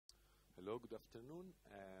Hello, good afternoon.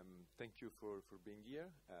 Thank you for being here.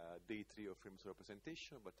 Day 3 of Films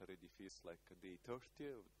Representation, but already feels like day 30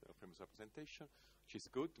 of Films Representation, which is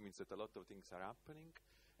good. It means that a lot of things are happening.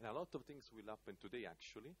 And a lot of things will happen today,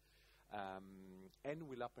 actually. And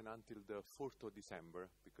will happen until the 4th of December,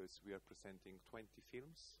 because we are presenting 20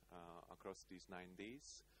 films across these 9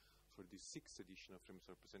 days for the 6th edition of Films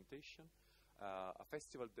Representation. A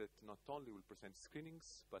festival that not only will present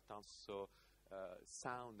screenings, but also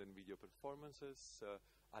sound and video performances,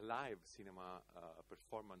 a live cinema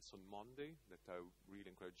performance on Monday that I really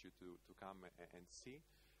encourage you to come and see,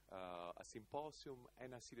 a symposium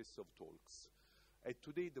and a series of talks.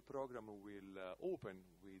 Today the program will open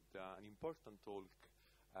with an important talk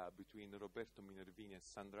between Roberto Minervini and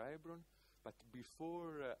Sandra Hebron. But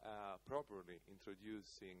before properly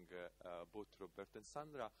introducing both Roberto and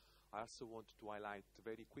Sandra, I also want to highlight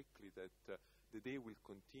very quickly that the day will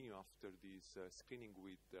continue after this screening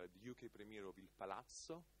with the UK premiere of Il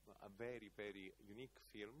Palazzo, a very, very unique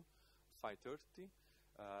film, 5:30.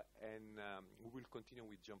 And we will continue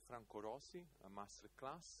with Gianfranco Rosi, a master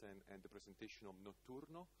class, and the presentation of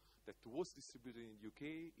Notturno that was distributed in the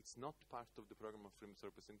UK. It's not part of the program of Films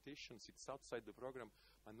Representations. It's outside the program,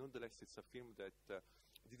 but nonetheless it's a film that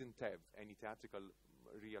didn't have any theatrical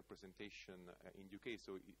real presentation in the UK,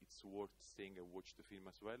 so it's worth staying and watch the film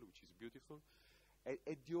as well, which is beautiful. And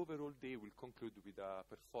the overall day will conclude with a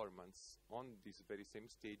performance on this very same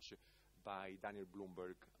stage by Daniel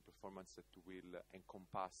Bloomberg, a performance that will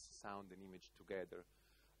encompass sound and image together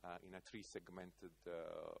in a 3-segmented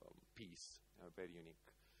piece, very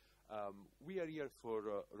unique. We are here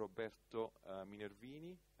for Roberto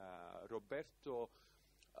Minervini. Roberto,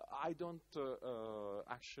 I don't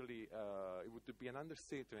actually, it would be an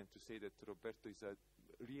understatement to say that Roberto is a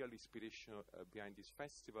real inspiration behind this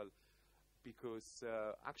festival, because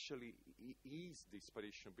actually he is the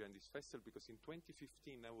inspiration behind this festival, because in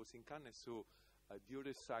 2015 I was in Cannes and saw The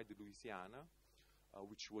Other Side, Louisiana,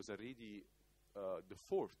 which was already the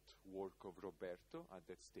 4th work of Roberto at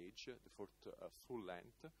that stage, the 4th full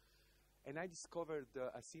length. And I discovered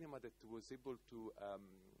a cinema that was able to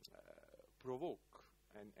provoke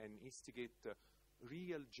and instigate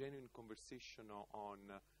real, genuine conversation on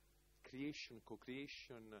creation,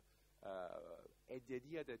 co-creation, and the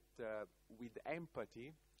idea that with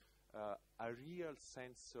empathy, a real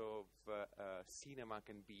sense of cinema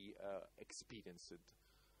can be experienced.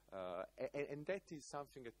 And that is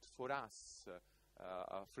something that for us,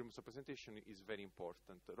 Films Representation is very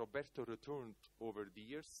important. Roberto returned over the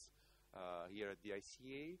years here at the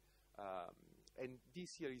ICA, and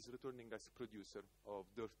this year he's returning as producer of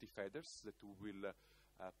Dirty Feathers that we will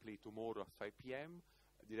play tomorrow at 5 p.m.,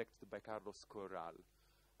 directed by Carlos Corral.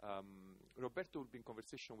 Roberto will be in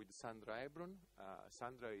conversation with Sandra Hebron.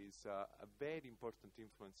 Sandra is a very important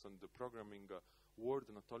influence on the programming world,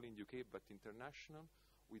 not only in the UK but international,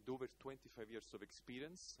 with over 25 years of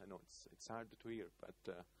experience. I know it's hard to hear,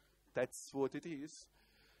 but that's what it is.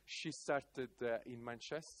 She started in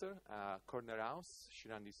Manchester, Corner House. She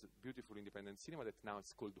ran this beautiful independent cinema that now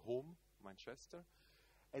is called Home, Manchester.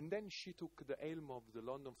 And then she took the helm of the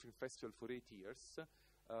London Film Festival for 8 years,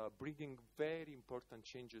 bringing very important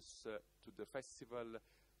changes to the festival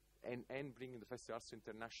and bringing the festival also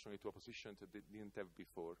internationally to a position that they didn't have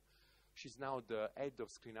before. She's now the head of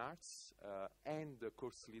Screen Arts and the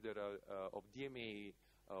course leader of DMA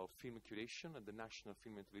of Film Curation at the National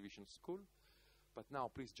Film and Television School. But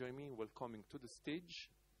now please join me in welcoming to the stage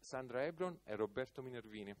Sandra Hebron and Roberto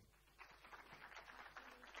Minervini.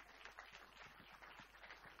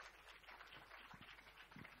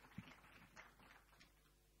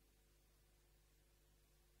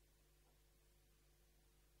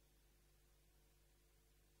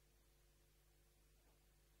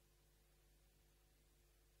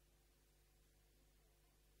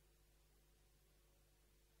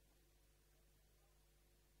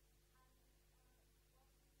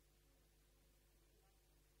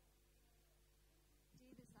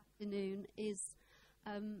 Afternoon is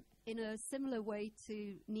in a similar way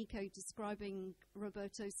to Nico describing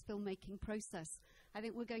Roberto's filmmaking process. I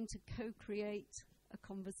think we're going to co-create a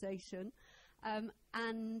conversation,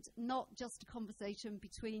 and not just a conversation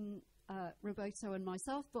between Roberto and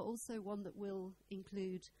myself, but also one that will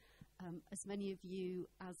include as many of you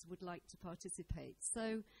as would like to participate.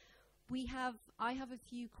 So I have a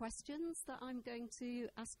few questions that I'm going to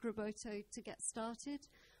ask Roberto to get started.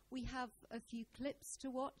 We have a few clips to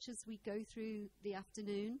watch as we go through the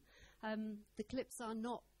afternoon. The clips are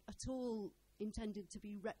not at all intended to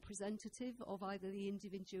be representative of either the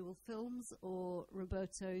individual films or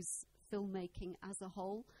Roberto's filmmaking as a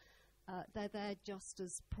whole. They're there just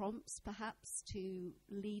as prompts, perhaps, to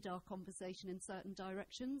lead our conversation in certain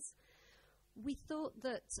directions. We thought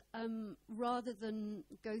that rather than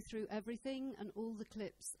go through everything and all the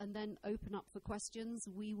clips and then open up for questions,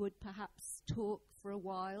 we would perhaps talk for a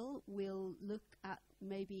while. We'll look at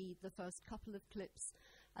maybe the first couple of clips,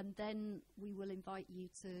 and then we will invite you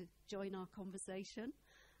to join our conversation.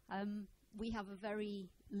 We have a very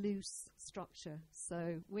loose structure,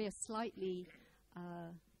 so we're slightly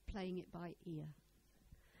playing it by ear.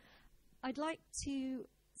 I'd like to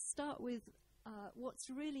start with what's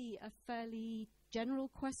really a fairly general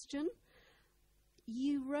question.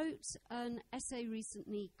 You wrote an essay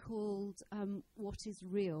recently called What is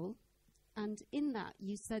Real? And in that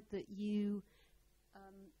you said that you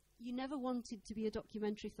never wanted to be a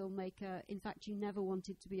documentary filmmaker. In fact, you never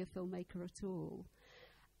wanted to be a filmmaker at all.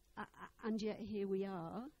 And yet here we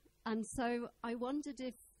are. And so I wondered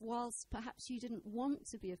if, whilst perhaps you didn't want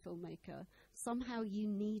to be a filmmaker, somehow you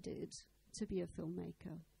needed to be a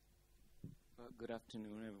filmmaker. Good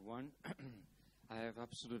afternoon, everyone. I have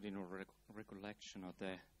absolutely no recollection of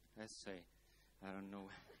the essay. I don't know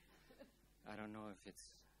if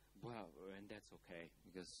it's well, and that's okay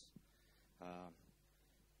because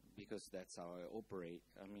that's how I operate.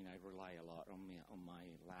 I mean, I rely a lot on my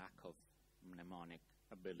lack of mnemonic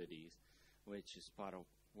abilities, which is part of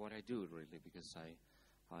what I do really, because I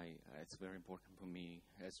it's very important for me,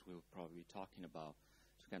 as we'll probably be talking about,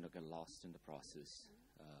 to kind of get lost in the process.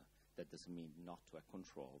 That doesn't mean not to have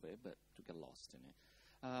control of it, but to get lost in it.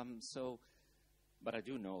 But I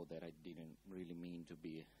do know that I didn't really mean to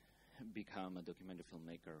become a documentary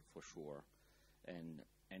filmmaker for sure, and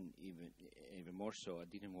even more so, I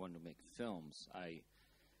didn't want to make films. I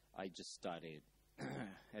just started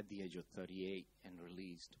at the age of 38 and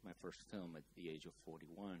released my first film at the age of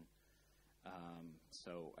 41.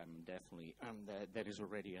 So I'm definitely that is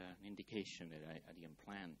already an indication that I didn't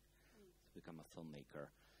plan to become a filmmaker.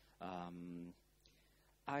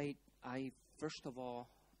 I first of all,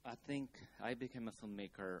 I think I became a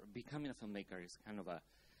filmmaker. Becoming a filmmaker is kind of a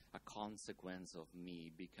consequence of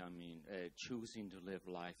me choosing to live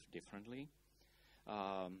life differently.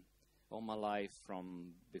 All my life,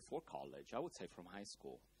 from before college, I would say from high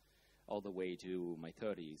school, all the way to my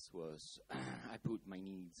 30s, was I put my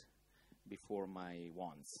needs before my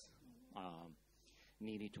wants.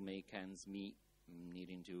 Needing to make ends meet,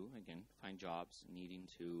 needing to, again, find jobs, needing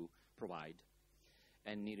to provide,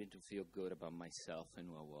 and needing to feel good about myself and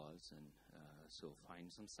who I was, and so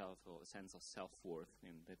find some sense of self-worth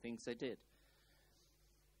in the things I did.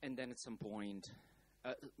 And then at some point,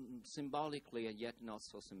 symbolically, and yet not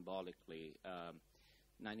so symbolically,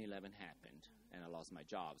 9/11 happened, and I lost my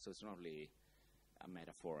job. So it's not really a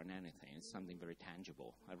metaphor or anything. It's something very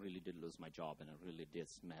tangible. I really did lose my job, and I really did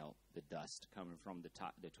smell the dust coming from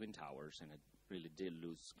the Twin Towers, and I really did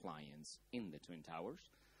lose clients in the Twin Towers.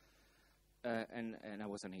 And I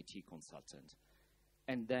was an IT consultant.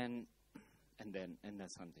 And then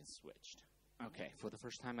something switched. Okay, for the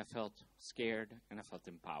first time I felt scared and I felt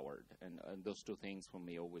empowered. And those two things for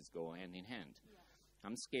me always go hand in hand. Yeah.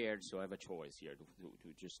 I'm scared, so I have a choice here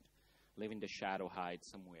to just live in the shadow, hide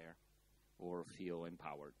somewhere, or feel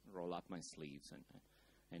empowered, roll up my sleeves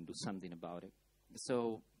and do something about it.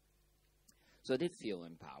 So I did feel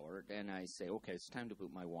empowered, and I say, okay, it's time to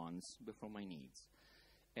put my wants before my needs.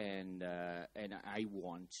 And I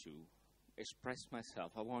want to express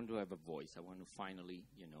myself. I want to have a voice. I want to finally,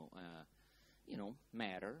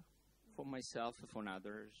 matter for myself and for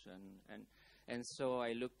others. And so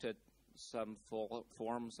I looked at some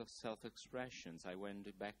forms of self-expressions. I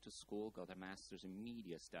went back to school, got a master's in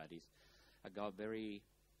media studies. I got very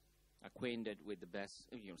acquainted with the best,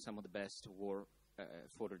 some of the best war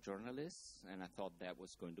photojournalists, and I thought that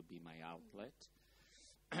was going to be my outlet.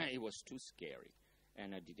 It was too scary,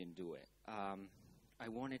 and I didn't do it. I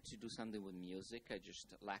wanted to do something with music.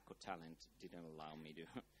 Lack of talent didn't allow me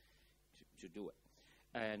to do it.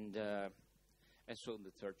 And so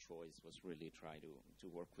the third choice was really try to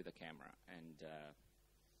work with a camera.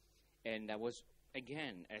 And I was,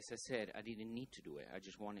 again, as I said, I didn't need to do it. I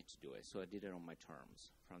just wanted to do it. So I did it on my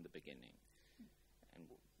terms from the beginning. And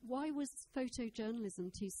why was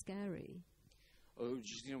photojournalism too scary? Oh,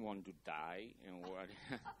 just didn't want to die.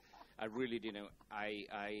 I really didn't.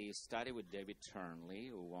 I studied with David Turnley,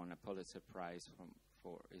 who won a Pulitzer Prize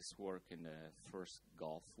for his work in the first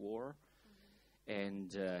Gulf War.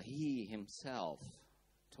 And he himself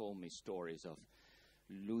told me stories of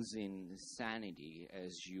losing sanity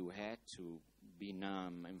as you had to be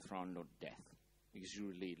numb in front of death. Because you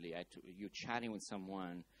really had to, you're chatting with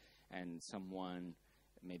someone, and someone,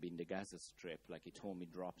 maybe in the Gaza Strip, like he told me,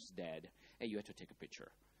 drops dead, and you had to take a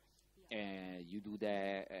picture. and you do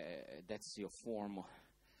that. That's your form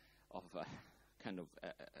of kind of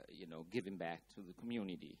giving back to the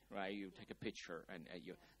community, right? You take a picture, and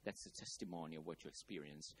that's a testimony of what you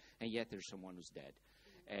experience. And yet there's someone who's dead,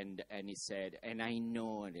 and he said, and I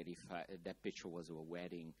know that if that picture was a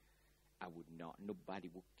wedding, I would not. Nobody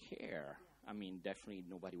would care. I mean, definitely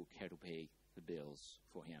nobody would care to pay the bills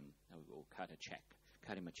for him or cut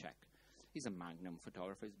him a check. He's a magnum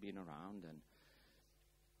photographer. He's been around,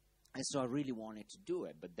 and so I really wanted to do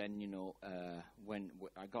it. But then, when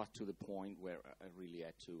I got to the point where I really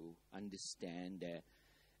had to understand that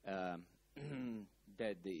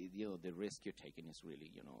that the risk you're taking is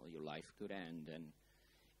really, your life could end,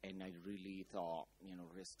 and I really thought,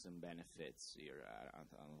 risks and benefits here. I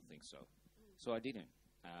don't think so. So I didn't.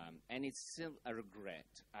 And it's still a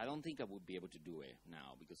regret. I don't think I would be able to do it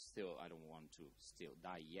now, because still I don't want to still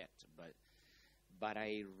die yet. But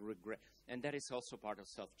I regret. And that is also part of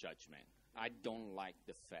self-judgment. I don't like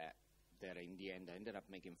the fact that in the end I ended up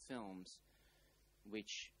making films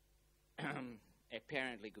which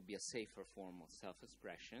apparently could be a safer form of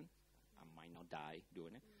self-expression. I might not die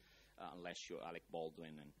doing it, unless you're Alec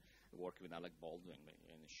Baldwin and working with Alec Baldwin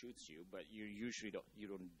and it shoots you. But you usually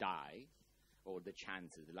don't die, or the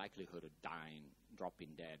likelihood of dropping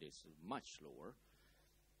dead is much lower.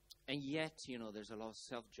 And yet, there's a lot of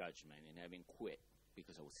self-judgment in having quit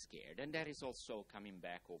because I was scared. And that is also coming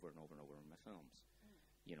back over and over and over in my films,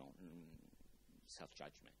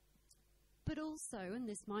 self-judgment. But also, and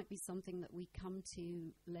this might be something that we come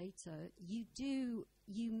to later,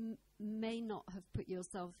 you may not have put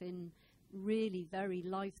yourself in really very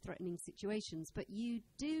life-threatening situations, but you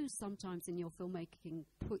do sometimes in your filmmaking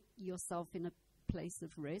put yourself in a place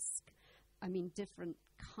of risk. I mean, different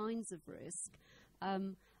kinds of risk.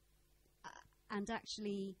 And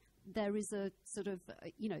actually, there is a sort of,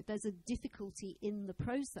 there's a difficulty in the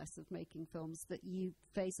process of making films that you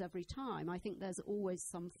face every time. I think there's always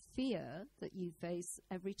some fear that you face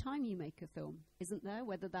every time you make a film, isn't there?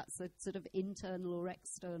 Whether that's a sort of internal or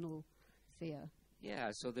external fear.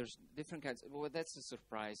 Yeah, so there's different kinds. Well, that's a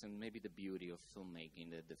surprise, and maybe the beauty of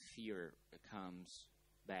filmmaking, that the fear comes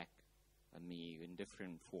back at me in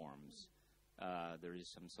different forms. There is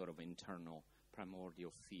some sort of internal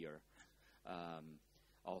primordial fear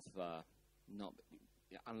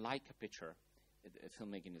unlike a picture,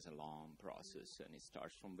 filmmaking is a long process, and it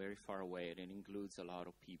starts from very far away, and it includes a lot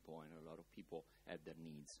of people, and a lot of people have their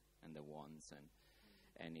needs and their wants,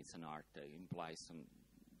 and it's an art that implies some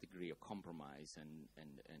degree of compromise and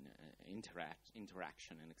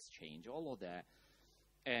interaction and exchange, all of that,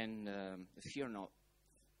 and if you're not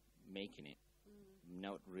making it,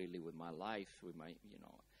 not really with my life, with my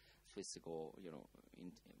physical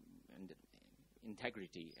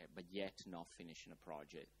integrity, but yet not finishing a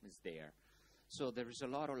project is there. So there is a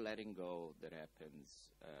lot of letting go that happens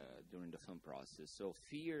during the film process. So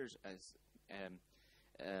fears as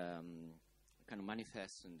kind of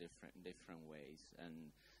manifest in different ways,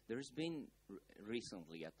 and there's been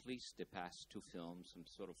recently, at least the past two films, some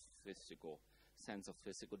sort of sense of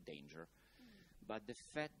physical danger. But the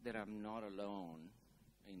fact that I'm not alone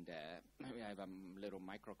in that, I have a little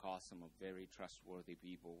microcosm of very trustworthy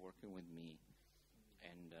people working with me,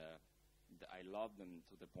 and I love them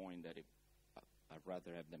to the point that I'd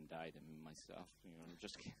rather have them die than myself. I'm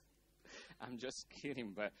just kidding. I'm just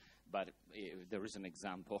kidding, but there is an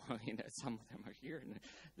example. Some of them are here.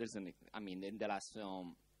 And in the last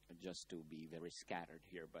film, just to be very scattered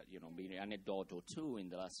here, but being anecdotal too. In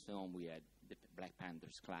the last film, we had the Black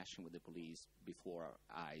Panthers clashing with the police before our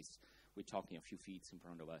eyes. We're talking a few feet in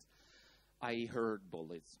front of us. I heard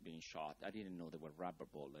bullets being shot. I didn't know they were rubber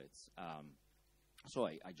bullets. So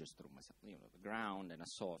I just threw myself, to the ground, and I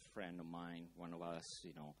saw a friend of mine, one of us,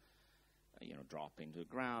 drop into the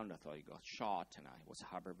ground. I thought he got shot, and I was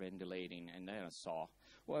hyperventilating, and then I saw,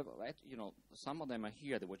 some of them are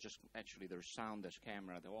here. They were just, actually, their sound, there's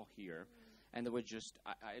camera, they're all here, and they were just,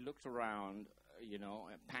 I looked around,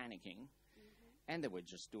 panicking, and they were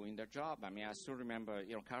just doing their job. I mean, I still remember,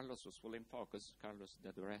 Carlos was fully in focus. Carlos,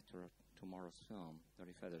 the director of tomorrow's film,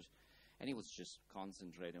 Dirty Feathers, and he was just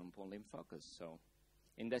concentrating on pulling focus. So,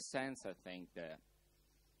 in that sense, I think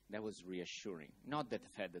that was reassuring. Not that the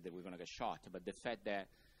fact that they were going to get shot, but the fact that,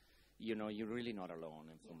 you're really not alone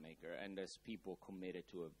in filmmaker, and there's people committed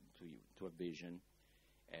to a vision,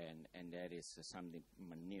 and that is something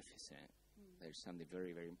magnificent. There's something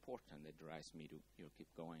very, very important that drives me to keep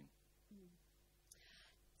going.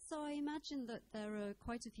 So I imagine that there are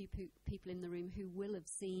quite a few people in the room who will have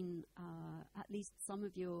seen at least some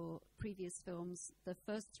of your previous films, the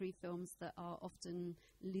first 3 films that are often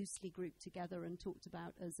loosely grouped together and talked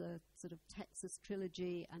about as a sort of Texas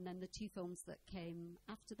trilogy, and then the 2 films that came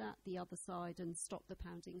after that, The Other Side and Stop the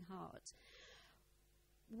Pounding Heart.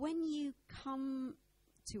 When you come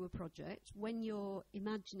to a project, when you're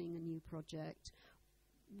imagining a new project,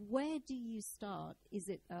 where do you start? Is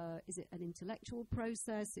it an intellectual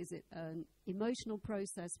process? Is it an emotional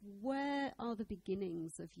process? Where are the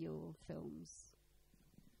beginnings of your films?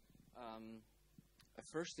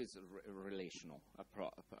 First, it's a relational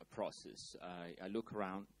process. I look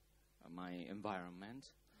around my environment,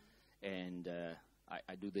 and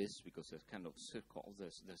I do this because there's kind of circles.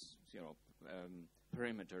 There's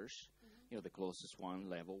perimeters. The closest one,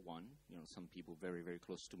 level 1. Some people very, very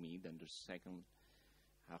close to me. Then there's second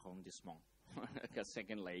arrondissement, like a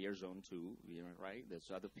second layer, zone 2, right? There's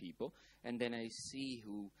other people, and then I see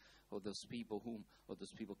who those people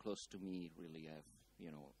close to me really have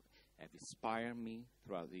inspired me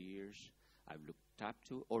throughout the years. I've looked up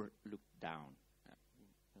to or looked down.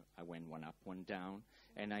 I went one up, one down,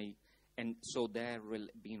 and so there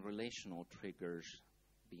being relational triggers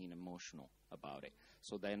being emotional about it.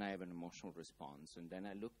 So then I have an emotional response, and then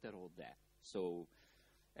I looked at all that. So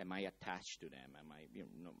am I attached to them? Am I,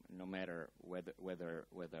 no matter whether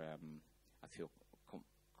I feel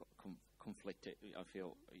conflicted, I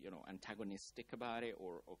feel antagonistic about it,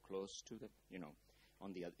 or close to the in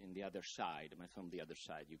the other side. My film, The Other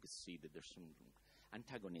Side, you could see that there's some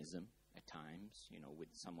antagonism at times,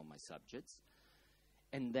 with some of my subjects,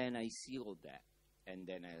 and then I see all that, and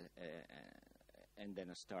then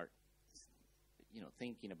I start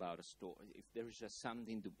thinking about a story. If there's just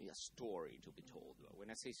something to be a story to be told. When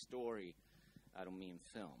I say story, I don't mean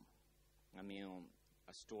film. I mean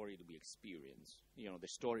a story to be experienced. The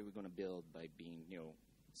story we're going to build by being,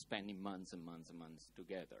 spending months and months and months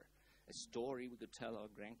together. A story we could tell our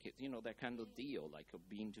grandkids. That kind of deal, like of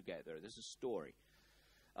being together. There's a story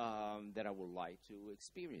that I would like to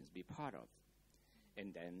experience, be part of.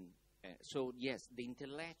 And then, so yes, the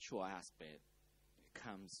intellectual aspect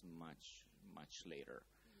comes much later,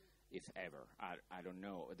 if ever. I don't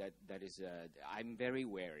know. That is. I'm very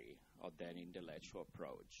wary of that intellectual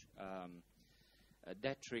approach.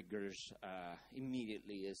 That triggers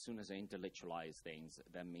immediately as soon as I intellectualize things.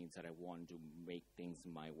 That means that I want to make things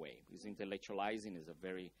my way, because intellectualizing is a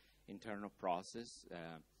very internal process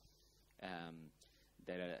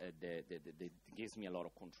that gives me a lot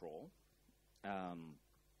of control.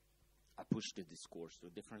 I push the discourse to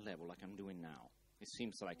a different level, like I'm doing now. It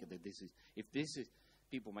seems like that this is,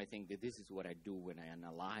 people might think that this is what I do when I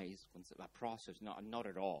analyze a process. Not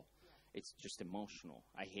at all. Yeah. It's just emotional.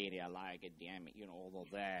 I hate it, I like it, damn it, all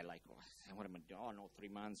of that. Like, what am I doing? Oh, no, 3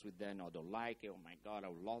 months with them, no, I don't like it. Oh, my God,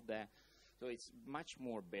 I love that. So it's much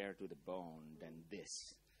more bare to the bone than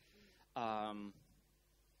this. So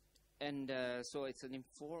it's an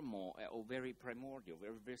informal or very primordial,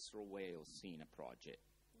 very visceral way of seeing a project.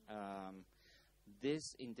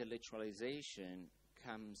 This intellectualization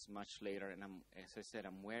comes much later, and as I said,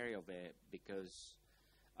 I'm wary of it because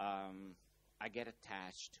I get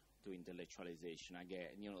attached to intellectualization. I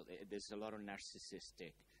get, there's a lot of the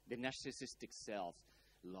narcissistic self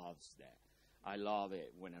loves that. I love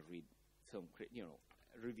it when I read film,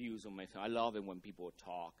 reviews on my film. I love it when people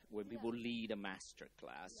talk, when people lead a master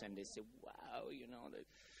class, and they say, wow,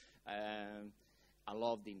 I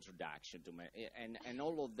love the introduction to and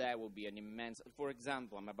all of that will be an immense. For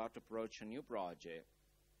example, I'm about to approach a new project,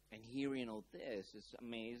 and hearing all this is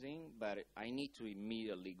amazing, but I need to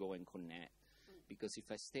immediately go and connect, because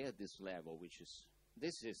if I stay at this level,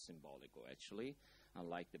 this is symbolical actually,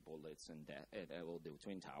 unlike the bullets and all the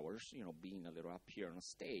Twin Towers, being a little up here on a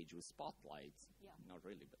stage with spotlights, not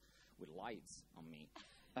really, but with lights on me.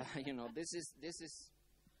 This is.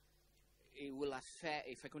 It will affect,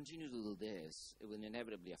 if I continue to do this, it will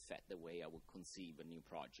inevitably affect the way I will conceive a new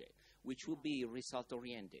project, which will be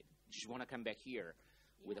result-oriented. Just want to come back here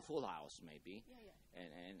with a full house, maybe,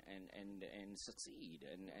 and succeed.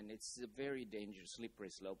 And it's a very dangerous, slippery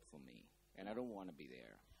slope for me, and I don't want to be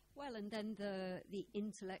there. Well, and then the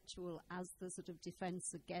intellectual as the sort of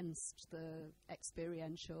defense against the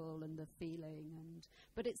experiential and the feeling.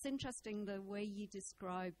 But it's interesting the way you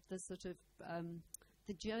describe the sort of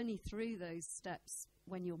the journey through those steps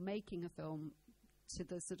when you're making a film to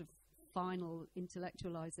the sort of final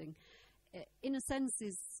intellectualizing, in a sense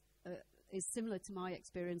is similar to my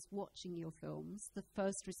experience watching your films. The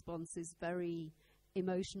first response is very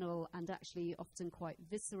emotional and actually often quite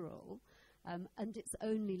visceral, and it's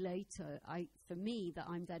only later, for me, that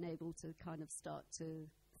I'm then able to kind of start to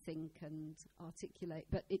think and articulate.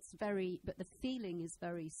 But the feeling is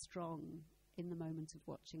very strong in the moment of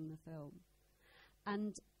watching the film.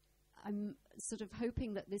 And I'm sort of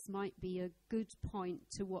hoping that this might be a good point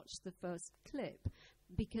to watch the first clip,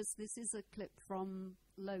 because this is a clip from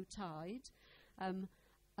Low Tide,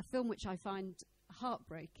 a film which I find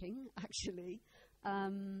heartbreaking, actually.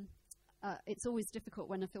 It's always difficult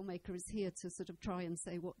when a filmmaker is here to sort of try and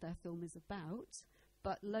say what their film is about.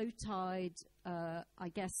 But Low Tide, I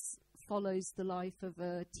guess, follows the life of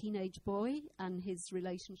a teenage boy and his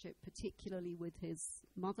relationship, particularly with his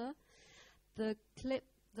mother. The clip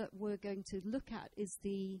that we're going to look at is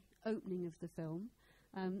the opening of the film.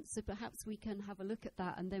 So perhaps we can have a look at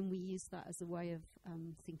that, and then we use that as a way of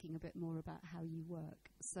thinking a bit more about how you work.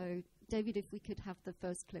 So, David, if we could have the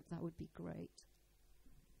first clip, that would be great.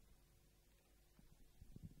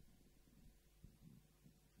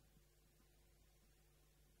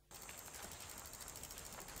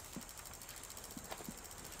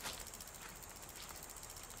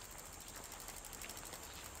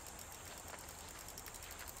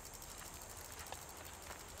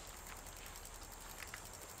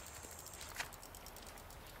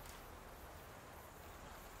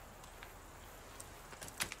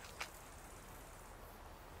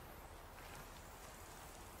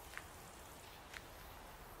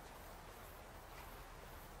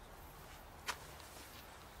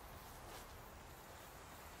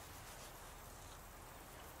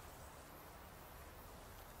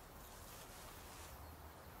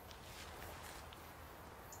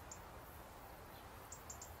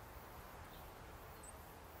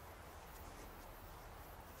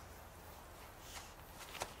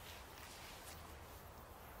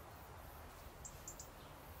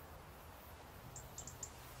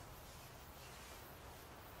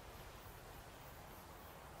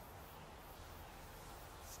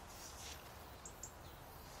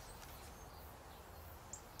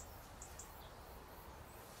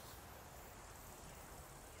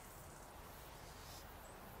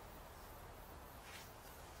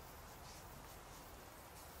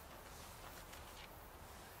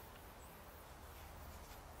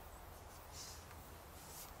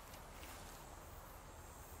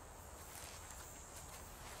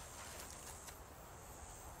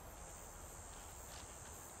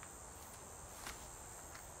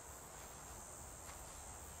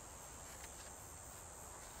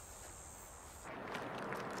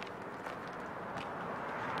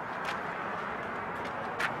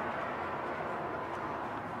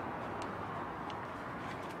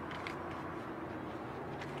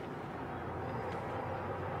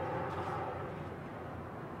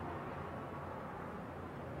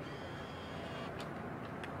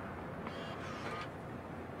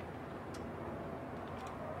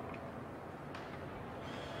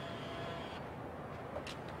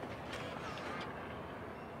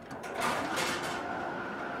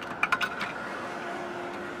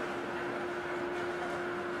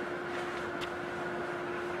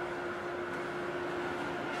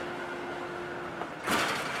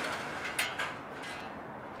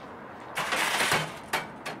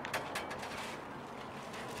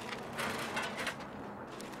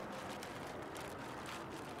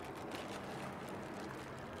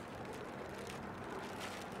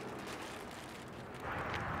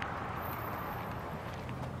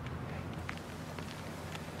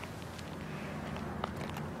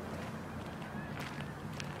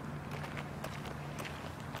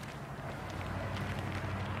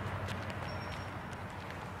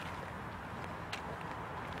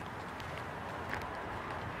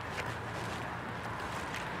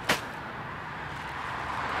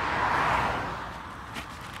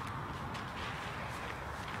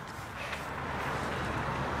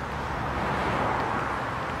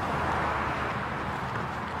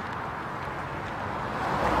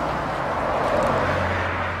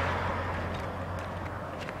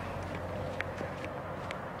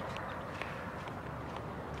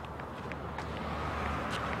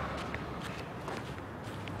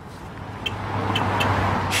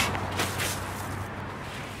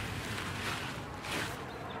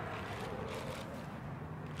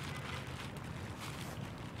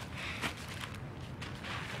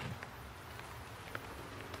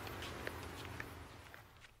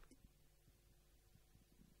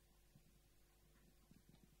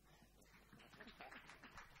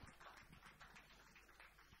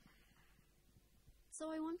 So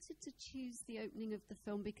I wanted to choose the opening of the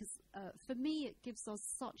film because for me it gives us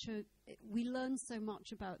we learn so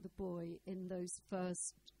much about the boy in those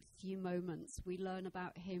first few moments. We learn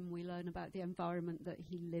about him, we learn about the environment that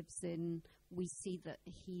he lives in, we see that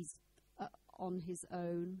he's on his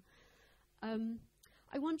own.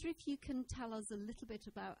 I wonder if you can tell us a little bit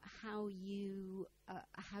about how you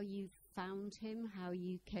found him, how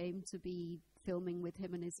you came to be filming with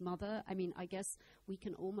him and his mother. I mean, I guess we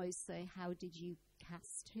can almost say, how did you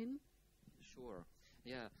cast him? Sure.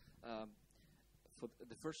 Yeah. For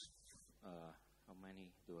the first, how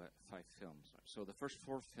many do I? 5 films. So the first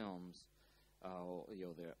 4 films,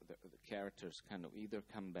 the characters kind of either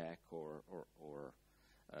come back or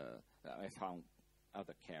I found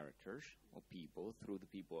other characters or people through the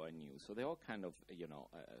people I knew. So they're all kind of,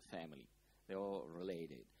 family. They're all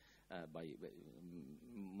related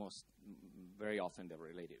very often they're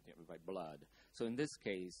related by blood. So in this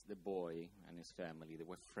case, the boy and his family, they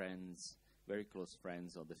were friends, very close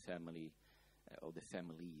friends of the family, of the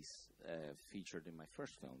families featured in my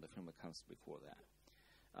first film, the film that comes before that.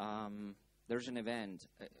 There's an event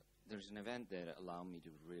that allowed me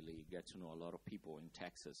to really get to know a lot of people in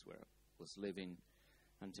Texas, where I was living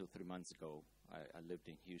until 3 months ago. I lived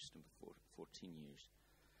in Houston for 14 years,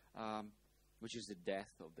 which is the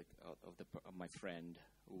death of my friend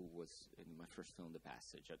who was in my first film, The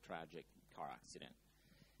Passage, a tragic car accident.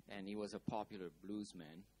 And he was a popular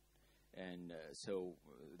bluesman. And so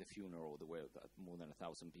the funeral, there were more than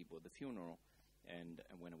 1,000 people at the funeral. And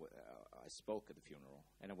when I spoke at the funeral,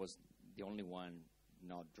 and I was the only one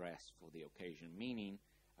not dressed for the occasion, meaning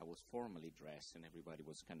I was formally dressed and everybody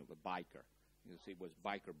was kind of a biker. You see, it was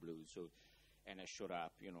biker blues. So, and I showed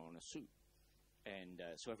up, in a suit. And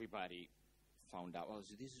so everybody found out,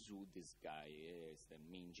 so this is who this guy is that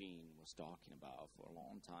Mean Gene was talking about for a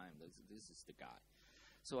long time. This is the guy.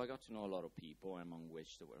 So I got to know a lot of people, among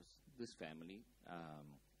which there was this family,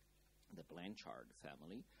 the Blanchard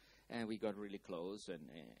family, and we got really close.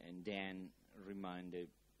 And Dan reminded,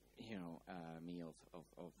 me of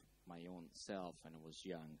my own self when I was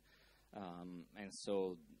young, and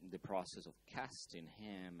so the process of casting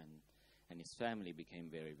him and his family became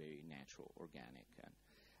very, very natural, organic.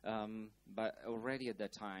 But already at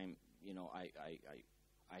that time,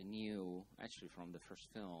 I knew actually from the first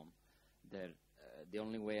film that the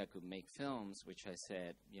only way I could make films, which I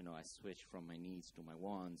said, I switched from my needs to my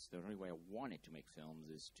wants. The only way I wanted to make films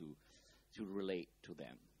is to relate to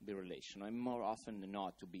them, be relational, and more often than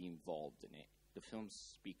not to be involved in it. The films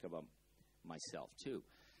speak about myself too.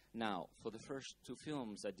 Now, for the first 2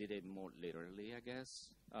 films, I did it more literally, I guess.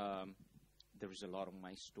 There was a lot of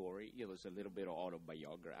my story. There's a little bit of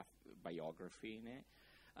autobiography in it.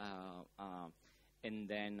 And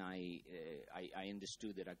then I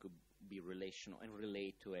understood that I could be relational and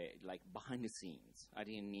relate to it, like behind the scenes. I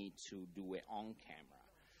didn't need to do it on camera.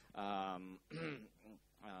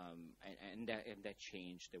 And that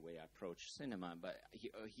changed the way I approach cinema. But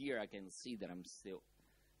here I can see that I'm still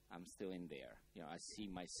in there. I see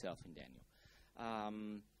myself in Daniel.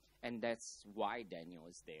 And that's why Daniel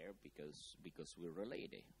is there, because we're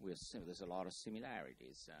related. There's a lot of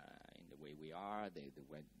similarities in the way we are, the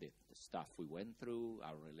stuff we went through,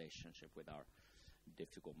 our relationship with our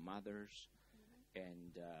difficult mothers,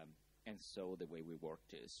 and so the way we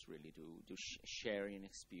worked is really to sharing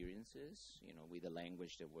experiences, with a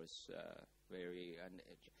language that was very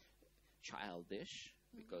childish,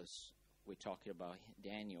 because we're talking about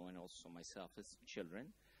Daniel and also myself as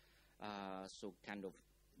children. So kind of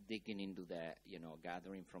digging into that,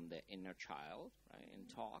 gathering from the inner child, right, and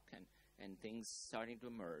talk, and things starting to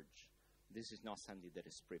emerge. This is not something that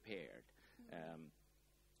is prepared.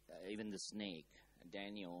 Even the snake,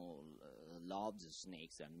 Daniel loves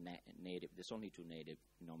snakes. And native. There's only 2 native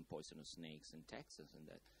non-poisonous snakes in Texas, and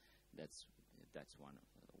that's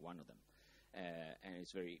one of them. And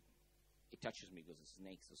it's it touches me because the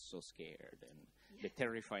snakes are so scared, and the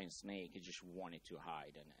terrifying snake, it just wanted to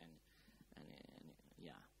hide, and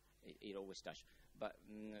it always touched. But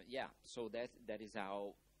so that is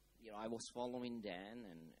how I was following Dan,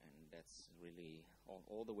 and that's really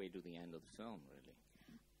all the way to the end of the film, really.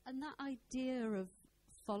 And that idea of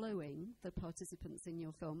following the participants in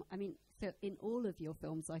your film, I mean, in all of your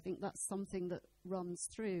films, I think that's something that runs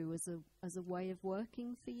through as a way of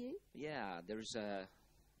working for you. Yeah, there's a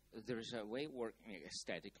way of working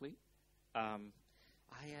aesthetically.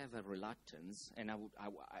 I have a reluctance, and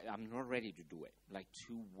I'm not ready to do it, like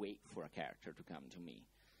to wait for a character to come to me.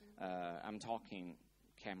 I'm talking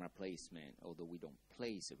camera placement, although we don't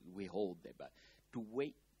place it, we hold it, but to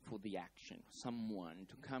wait for the action, someone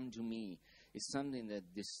to come to me, is something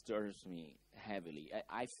that disturbs me heavily.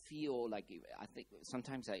 I feel like, I think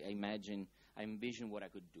sometimes I envision what I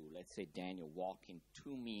could do. Let's say Daniel walking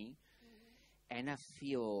to me, and I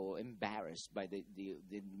feel embarrassed by the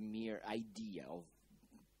mere idea of,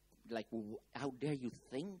 like, how dare you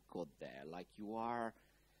think of that? Like, you are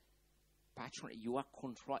you are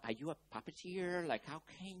control. Are you a puppeteer? Like, how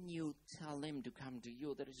can you tell him to come to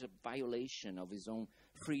you? That is a violation of his own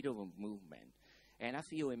freedom of movement. And I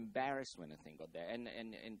feel embarrassed when I think of that.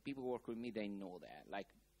 And people who work with me, they know that. Like,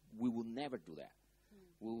 we will never do that.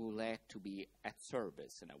 We will like to be at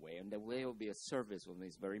service in a way. And the way of be at service for me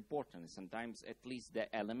is very important. Sometimes at least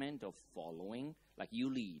the element of following, like you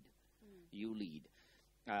lead. You lead.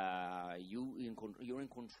 You're in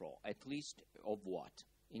control, at least of what?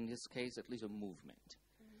 In this case, at least of movement.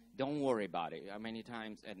 Don't worry about it. Many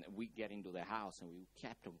times, and we get into the house and we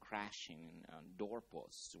kept on crashing on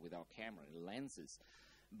doorposts with our camera lenses.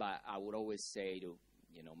 But I would always say to,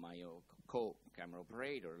 my co-camera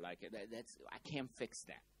operator, like, I can't fix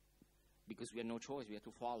that because we have no choice. We have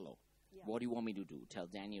to follow. Yeah. What do you want me to do? Tell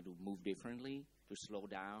Daniel to move differently, to slow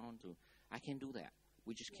down? I can't do that.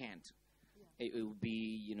 We just can't. Yeah. It would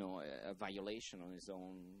be, a violation on his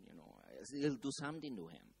own. It'll do something to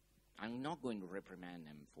him. I'm not going to reprimand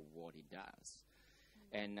him for what he does.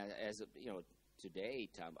 And to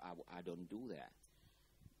date, I don't do that.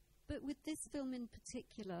 But with this film in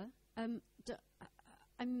particular,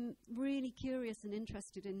 I'm really curious and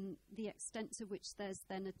interested in the extent to which there's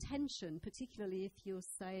then a tension, particularly if you're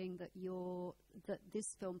saying that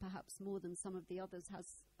this film, perhaps more than some of the others, has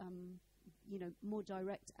more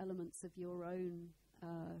direct elements of your own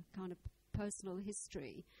kind of personal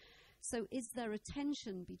history. So is there a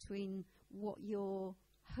tension between what you're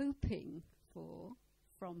hoping for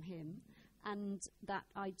from him and that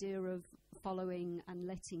idea of following and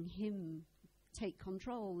letting him take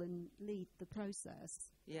control and lead the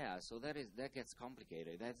process? Yeah, so that gets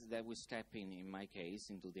complicated. That we step in my case,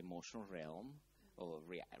 into the emotional realm or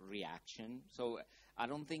reaction. So I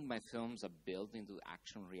don't think my films are built into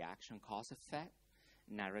action-reaction cause effect,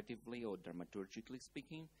 narratively or dramaturgically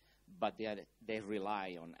speaking. But they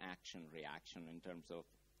rely on action-reaction in terms of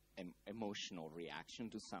emotional reaction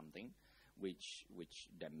to something, which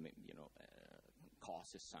then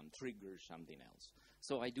triggers something else.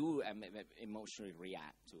 So I do emotionally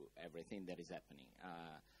react to everything that is happening.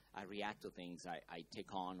 I react to things. I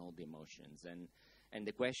take on all the emotions, and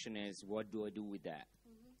the question is, what do I do with that?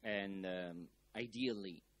 And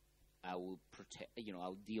ideally, I will protect,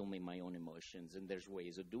 I'll deal with my own emotions, and there's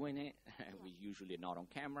ways of doing it. We usually not on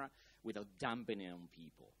camera, without dumping it on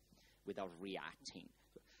people, without reacting.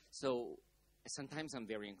 So sometimes I'm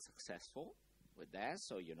very unsuccessful with that.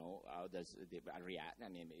 So how does I react? I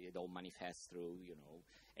mean, it all manifests through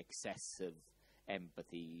excessive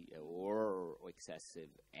empathy or excessive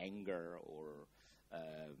anger or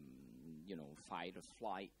fight or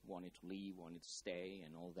flight, wanting to leave, wanting to stay,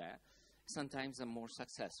 and all that. Sometimes I'm more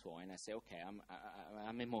successful, and I say, okay,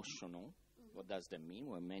 I'm emotional. What does that mean?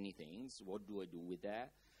 Well, many things. What do I do with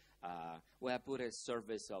that? Well, I put a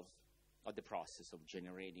service of the process of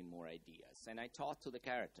generating more ideas. And I talk to the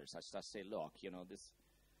characters. I start saying, look,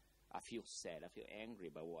 I feel sad, I feel angry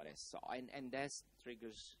about what I saw. And that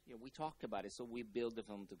triggers, we talk about it, so we build the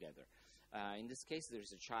film together. In this case,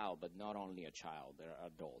 there's a child, but not only a child, there are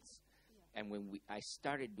adults. Yeah. And when I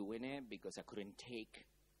started doing it, because I couldn't take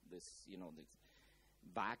this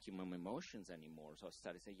vacuum of emotions anymore. So I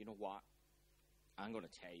started saying, you know what? I'm going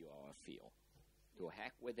to tell you how I feel. Go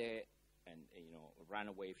heck with it, and run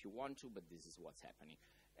away if you want to, but this is what's happening.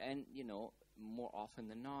 And more often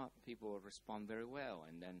than not, people respond very well,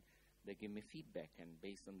 and then they give me feedback, and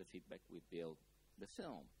based on the feedback, we build the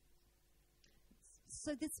film.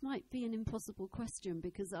 So this might be an impossible question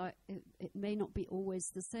because it may not be always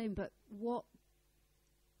the same. But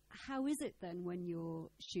how is it then when you're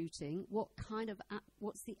shooting?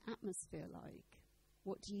 What's the atmosphere like?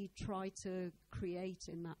 What do you try to create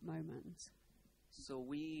in that moment? So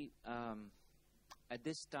we, at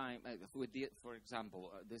this time, for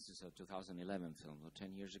example, this is a 2011 film,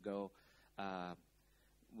 10 years ago.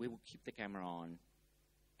 We would keep the camera on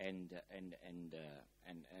and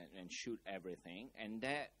shoot everything, and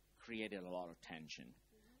that created a lot of tension.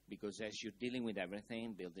 Because as you're dealing with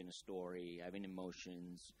everything, building a story, having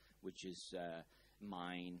emotions, which is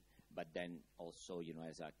mine, but then also,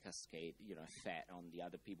 as a cascade, effect on the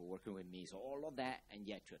other people working with me. So all of that, and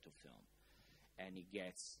yet you have to film. And it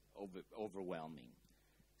gets overwhelming.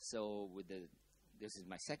 So this is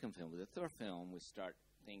my second film. With the third film, we start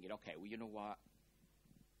thinking, okay, well, you know what?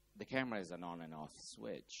 The camera is an on and off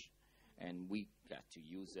switch, and we got to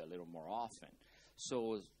use it a little more often.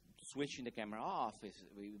 So switching the camera off,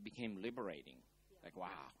 it became liberating. Yeah. Like,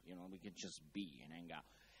 wow, we can just be and hang out.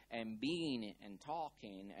 And being and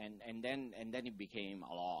talking, and then it became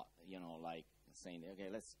a lot, like saying, okay,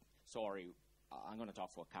 I'm going to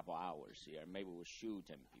talk for a couple hours here. Maybe we'll shoot.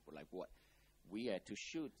 And people are like, what? We had to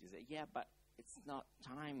shoot. He said, yeah, but it's not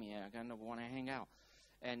time yet. I kind of want to hang out.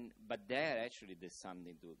 But that actually did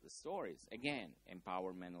something to the stories. Again,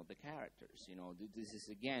 empowerment of the characters. You know, this is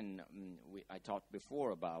again. I talked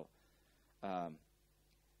before about not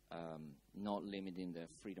limiting the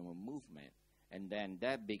freedom of movement, and then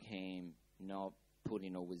that became not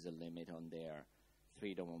putting always a limit on their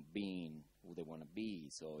freedom of being who they want to be.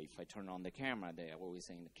 So if I turn on the camera, they are always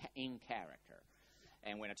saying in character,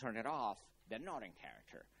 and when I turn it off, they're not in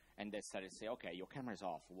character. And they started to say, okay, your camera's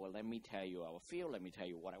off. Well, let me tell you how I feel. Let me tell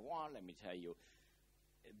you what I want. Let me tell you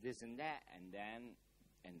this and that. And then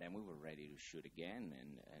we were ready to shoot again.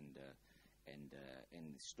 And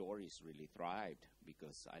the stories really thrived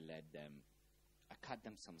because I cut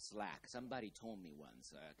them some slack. Somebody told me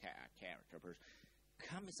once, a character person,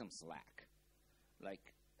 cut me some slack.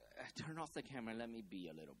 Like, turn off the camera, let me be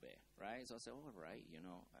a little bit, right? So I said, all right, you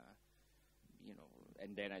know,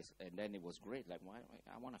 and then it was great. Like, why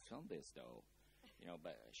I want to film this though, you know,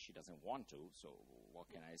 but she doesn't want to. So what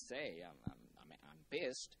can I say? I'm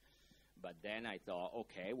pissed. But then I thought,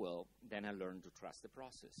 okay, well, then I learned to trust the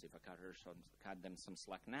process. If I cut them some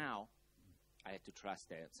slack now, I had to trust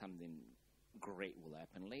that something great will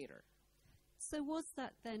happen later. So was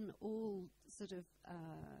that then all sort of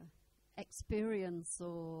experience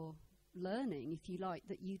or learning, if you like,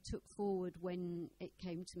 that you took forward when it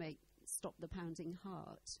came to make Stop the Pounding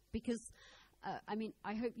Heart? Because, I mean,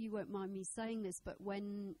 I hope you won't mind me saying this, but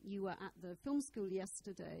when you were at the film school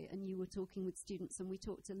yesterday and you were talking with students and we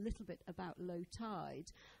talked a little bit about Low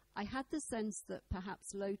Tide, I had the sense that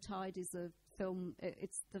perhaps Low Tide is a film,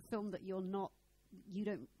 it's the film that you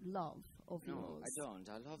don't love of yours. No, I don't.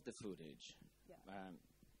 I love the footage. Yeah.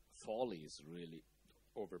 Folly is really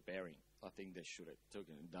overbearing. I think they should have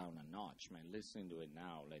taken it down a notch, man. Listening to it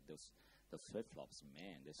now, like the flip-flops,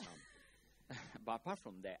 man, they sound... But apart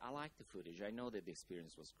from that, I like the footage. I know that the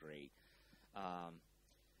experience was great.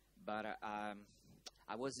 But I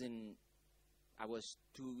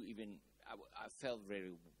felt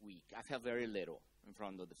very weak. I felt very little in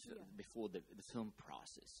front of before the film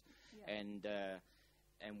process. Yeah.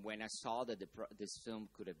 And when I saw that this film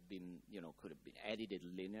could have been edited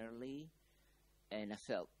linearly, and I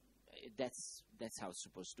felt that's how it's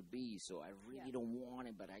supposed to be. So I really don't want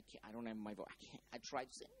it, but I don't have my voice. I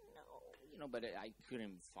tried to say no, but I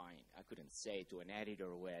couldn't say to an editor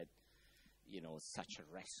who had, such a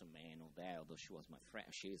resume and all that, although she was my friend.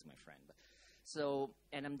 She is my friend. But, so,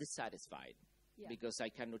 and I'm dissatisfied because I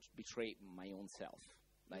cannot betray my own self.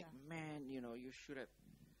 Like, man, you should have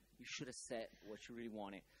said what you really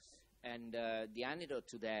wanted. And the antidote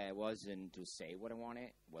to that wasn't to say what I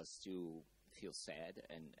wanted, was to feel sad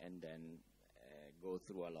and then go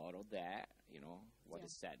through a lot of that, what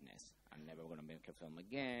is sadness? I'm never going to make a film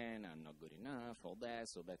again, I'm not good enough, all that,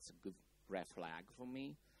 so that's a good red flag for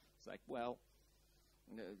me. It's like, well,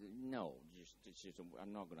 no, just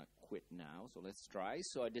I'm not going to quit now, so let's try.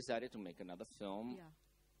 So I decided to make another film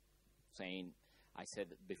saying, I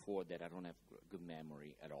said before that I don't have good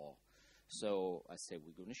memory at all. So I said,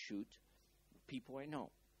 we're going to shoot people I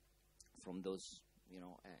know from those,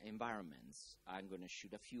 environments. I'm going to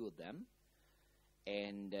shoot a few of them,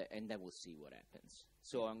 and then we'll see what happens.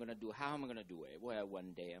 So how am I going to do it? Well,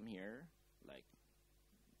 one day I'm here, like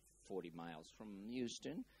 40 miles from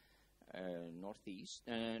Houston, northeast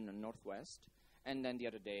and northwest, and then the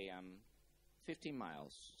other day I'm 15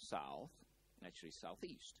 miles south, actually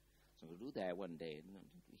southeast. So we'll do that one day,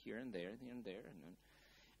 here and there,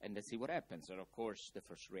 and let's see what happens. And of course, the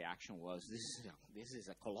first reaction was, this is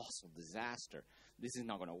a colossal disaster. This is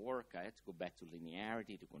not going to work. I had to go back to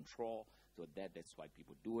linearity, to control. So that's why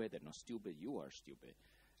people do it. They're not stupid. You are stupid.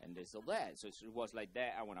 And there's all that. So it was like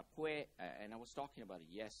that. I want to quit. And I was talking about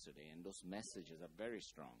it yesterday, and those messages are very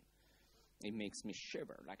strong. It makes me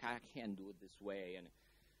shiver. Like, I can't do it this way, and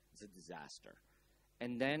it's a disaster.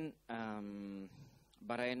 And then...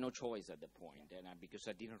 but I had no choice at the point, and because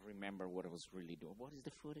I didn't remember what I was really doing. What is the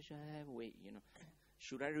footage I have? Wait,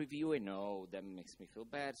 should I review it? No, that makes me feel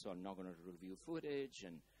bad, so I'm not going to review footage.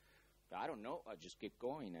 And I don't know. I just keep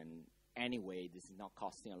going. And anyway, this is not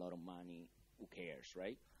costing a lot of money. Who cares,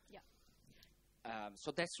 right? Yeah. So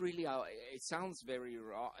that's really how it sounds very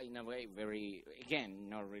raw, in a way, very, again,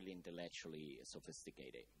 not really intellectually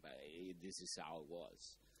sophisticated, but this is how it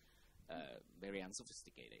was. Very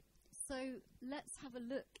unsophisticated. So let's have a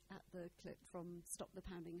look at the clip from Stop the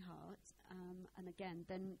Pounding Heart, and again,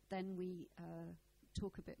 then we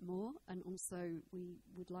talk a bit more, and also we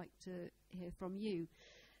would like to hear from you.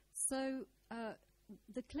 So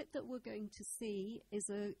the clip that we're going to see is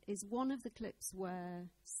one of the clips where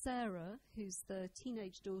Sarah, who's the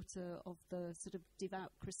teenage daughter of the sort of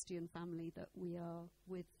devout Christian family that we are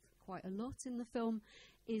with quite a lot in the film,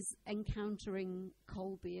 is encountering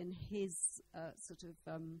Colby and his sort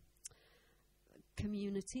of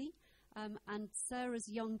community. And Sarah's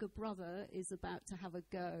younger brother is about to have a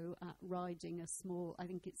go at riding a small, I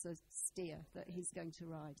think it's a steer that he's going to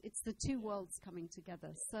ride. It's the two worlds coming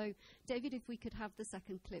together. So, David, if we could have the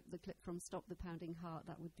second clip, the clip from Stop the Pounding Heart,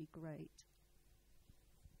 that would be great.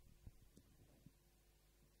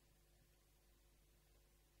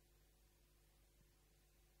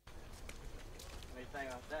 What do you think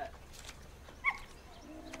about that?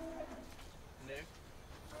 New?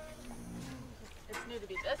 It's new to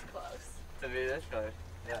be this close. To be this close,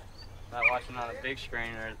 yeah. Not watching on a big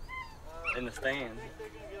screen or in the stands.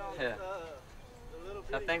 Yeah.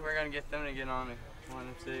 I think we're gonna get them to get on one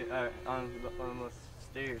or two, on the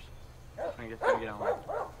stairs. We're gonna get them to get on.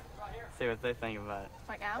 See what they think about it.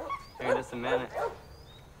 Like out? Here in just a minute.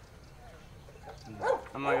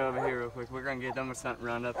 I'm gonna go over here real quick. We're gonna get them with something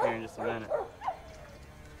run up here in just a minute.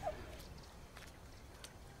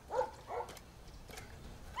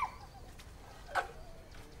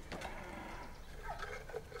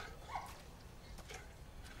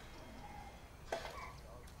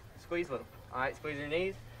 Squeeze a little. Alright, squeeze your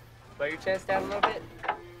knees. Blow your chest out a little bit.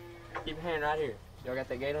 Keep your hand right here. Y'all got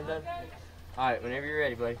that gate undone? Alright, whenever you're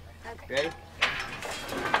ready, buddy. Ready?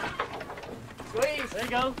 Squeeze! There you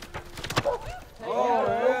go. Oh,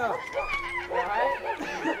 yeah.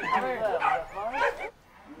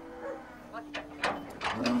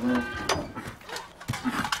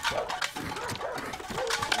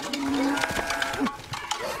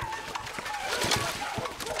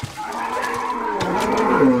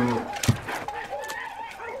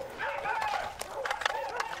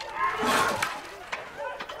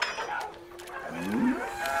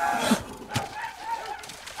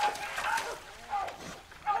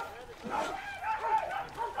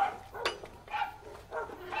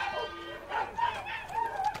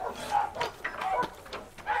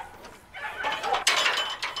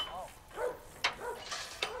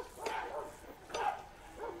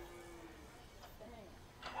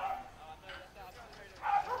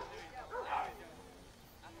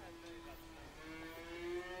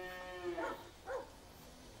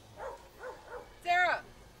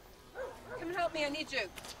 I need you.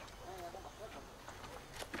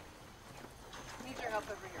 I need your help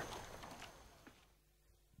over here.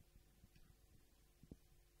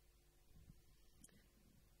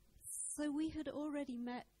 So we had already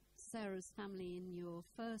met Sarah's family in your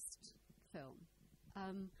first film,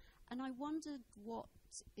 and I wondered what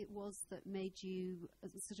it was that made you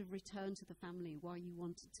sort of return to the family, why you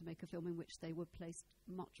wanted to make a film in which they were placed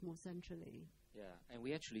much more centrally. Yeah, and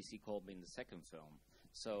we actually see Colby in the second film.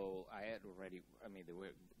 So I had already, I mean, they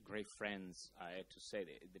were great friends. I had to say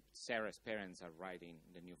that Sarah's parents are writing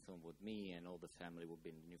the new film with me, and all the family will be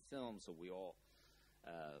in the new film. So we all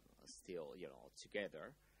still,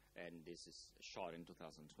 together. And this is shot in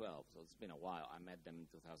 2012, so it's been a while. I met them in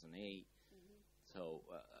 2008. Mm-hmm. So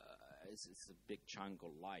it's a big chunk of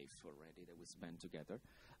life already that we spent together.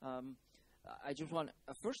 I just want,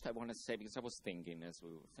 first I want to say, because I was thinking as we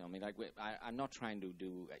were filming, like I'm not trying to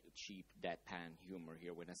do cheap deadpan humor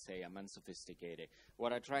here when I say I'm unsophisticated.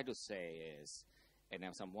 What I try to say is, and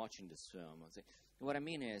as I'm watching this film, I say, what I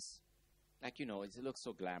mean is, like, it looks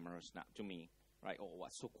so glamorous now to me, right? Oh,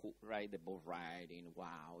 what's so cool, right? The boat riding,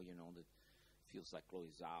 wow, that feels like Chloe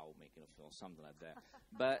Zhao making a film, something like that.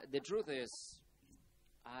 But the truth is,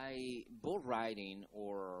 boat riding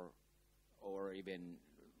or even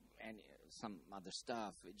some other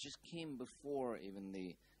stuff, it just came before even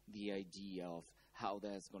the idea of how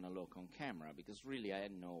that's going to look on camera, because really I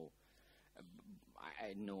had no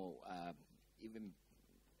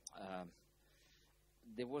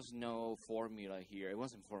there was no formula here. It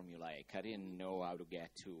wasn't formulaic. I didn't know how to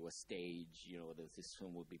get to a stage, that this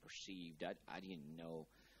film would be perceived. I didn't know.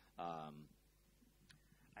 I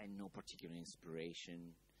had no particular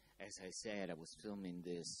inspiration. As I said, I was filming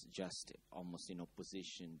this just almost in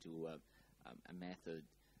opposition to a method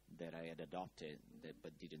that I had adopted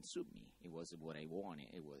but didn't suit me. It wasn't what I wanted.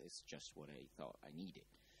 It's just what I thought I needed.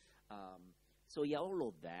 So yeah, all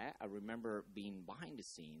of that, I remember being behind the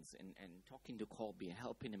scenes and talking to Colby,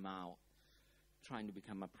 helping him out, trying to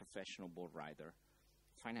become a professional boat rider,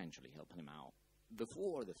 financially helping him out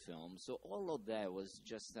before the film. So all of that was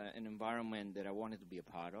just an environment that I wanted to be a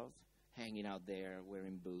part of, hanging out there,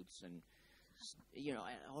 wearing boots, and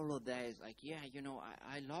all of that is like, yeah,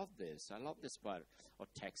 I love this. I love this part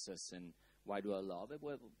of Texas, and why do I love it?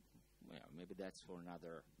 Well, maybe that's for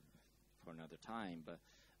another time,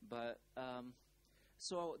 but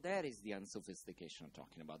so that is the unsophistication I'm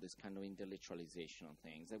talking about, this kind of intellectualization of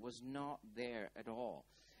things. It was not there at all.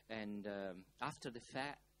 And after the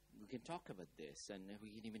fact, we can talk about this, and we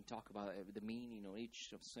can even talk about the meaning of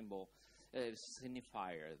each symbol,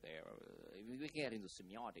 signifier there. We get into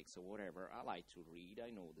semiotics or whatever. I like to read.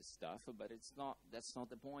 I know this stuff, but that's not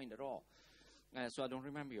the point at all. So I don't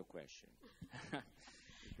remember your question.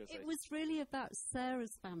 It was really about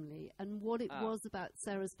Sarah's family and what it was about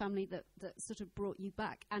Sarah's family that sort of brought you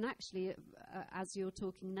back. And actually, as you're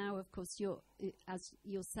talking now, of course, as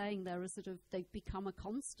you're saying, there are they've become a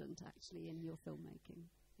constant actually in your filmmaking.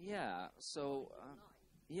 Yeah. So,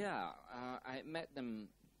 I met them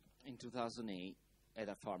in 2008 at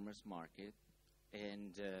a farmer's market,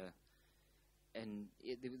 and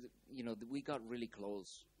we got really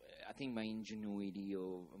close. I think my ingenuity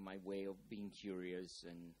or my way of being curious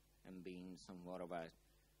and being somewhat of a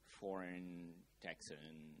foreign Texan.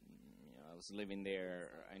 I was living there.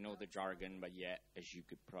 I know the jargon, but yet, as you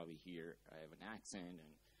could probably hear, I have an accent.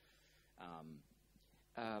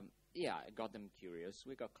 And I got them curious.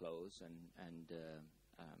 We got close, and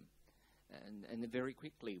very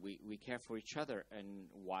quickly we care for each other. And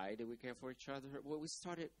why do we care for each other? Well, we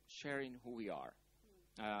started sharing who we are.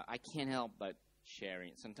 I can't help but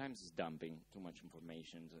sharing. Sometimes it's dumping too much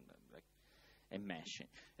information and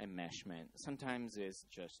enmeshment. Sometimes it's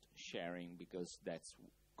just sharing because that's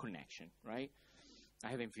connection, right? I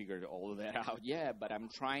haven't figured all of that out yet, but I'm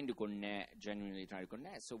trying to connect, genuinely trying to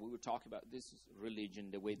connect. So we were talking about this is religion,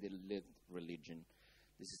 the way they live religion.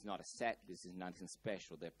 This is not a set. This is nothing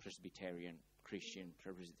special. They're Presbyterian, Christian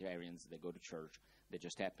Presbyterians. They go to church. They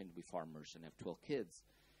just happen to be farmers and have 12 kids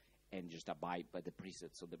and just abide by the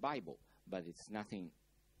precepts of the Bible. But it's nothing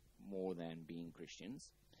more than being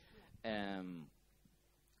Christians. And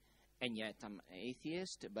yet I'm an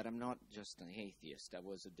atheist, but I'm not just an atheist. I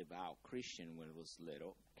was a devout Christian when I was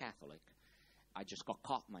little, Catholic. I just got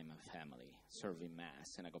caught by my family serving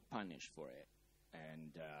Mass, and I got punished for it.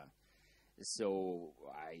 And so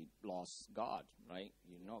I lost God, right?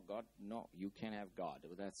 God? No, you can't have God.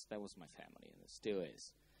 That was my family, and it still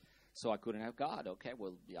is. So I couldn't have God. Okay,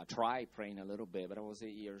 well, I tried praying a little bit, but I was 8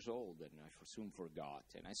 years old, and I soon forgot.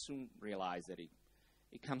 And I soon realized that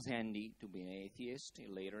it comes handy to be an atheist.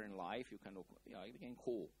 Later in life, it became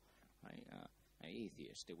cool. Right? An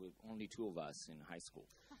atheist. There were only 2 of us in high school.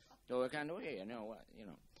 So I kind of,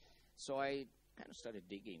 So I kind of started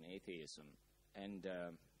digging atheism. And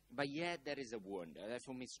but yet there is a wound. That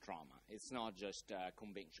for me is trauma. It's not just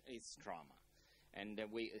conviction. It's trauma. And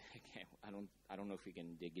I don't know if we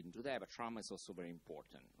can dig into that, but trauma is also very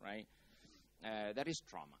important, right? That is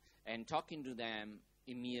trauma. And talking to them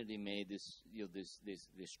immediately made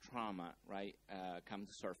this trauma, right, come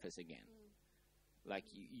to surface again. Like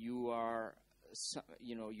you are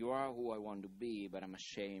who I want to be, but I'm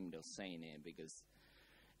ashamed of saying it because,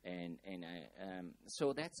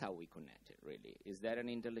 so that's how we connected. Really, is that an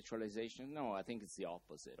intellectualization? No, I think it's the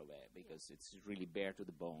opposite of it because it's really bare to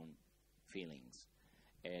the bone feelings,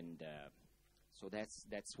 and so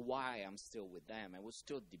that's why I'm still with them. I was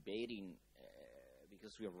still debating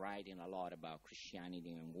because we are writing a lot about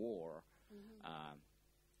Christianity and war.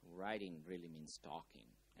 Writing really means talking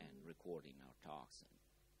and recording our talks.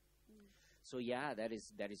 So that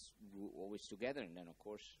is always together, and then of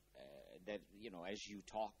course that as you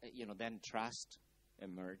talk, then trust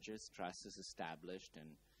emerges, trust is established,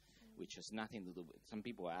 and which has nothing to do with. Some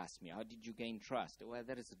people ask me, how did you gain trust? Well,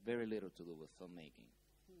 that is very little to do with filmmaking.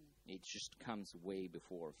 It just comes way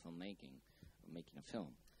before filmmaking, making a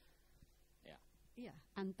film. Yeah,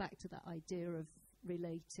 and back to that idea of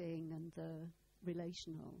relating and the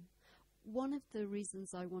relational. One of the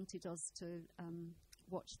reasons I wanted us to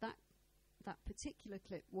watch that particular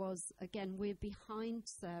clip was, again, we're behind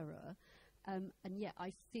Sarah, and yet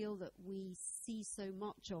I feel that we see so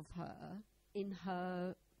much of her in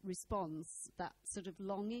her response, that sort of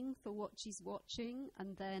longing for what she's watching,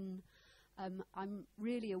 and then I'm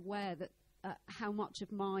really aware that how much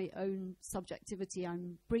of my own subjectivity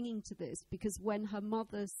I'm bringing to this, because when her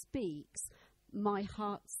mother speaks, my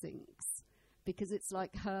heart sinks, because it's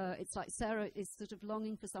like Sarah is sort of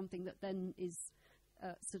longing for something that then is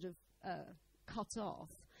cut off.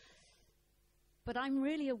 But I'm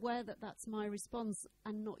really aware that that's my response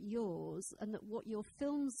and not yours, and that what your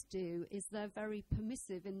films do is they're very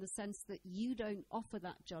permissive in the sense that you don't offer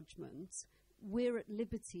that judgment. We're at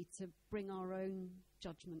liberty to bring our own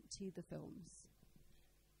judgment to the films.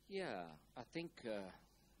 Yeah, I think,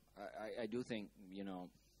 I do think,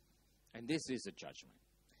 and this is a judgment.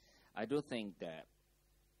 I do think that,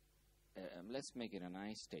 let's make it a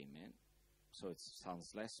nice statement, so it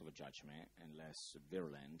sounds less of a judgment and less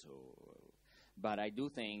virulent, but I do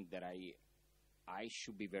think that I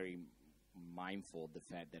should be very mindful of the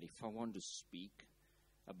fact that if I want to speak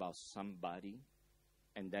about somebody,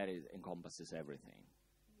 and that encompasses everything.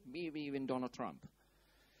 Maybe even Donald Trump.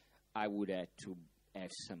 I would have to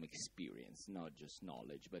have some experience, not just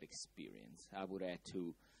knowledge, but experience. I would have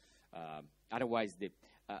to, otherwise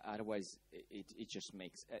it just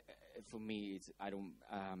makes, for me, I'm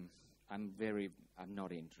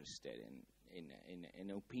not interested in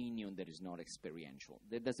an opinion that is not experiential.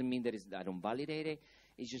 That doesn't mean that I don't validate it.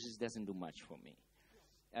 It just doesn't do much for me,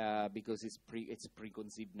 because it's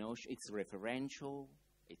preconceived notion. It's referential.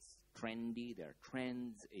 It's trendy. There are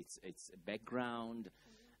trends. It's a background.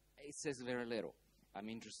 It says very little. I'm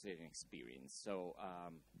interested in experience. So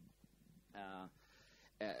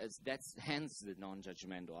that's hence the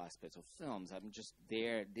non-judgmental aspect of films. I'm just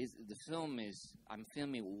there. I'm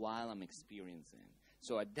filming while I'm experiencing.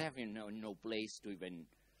 So I definitely know no place to even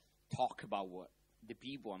talk about what the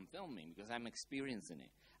people I'm filming, because I'm experiencing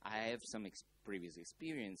it. I have some previous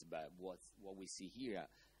experience, but what we see here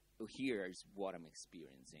is what I'm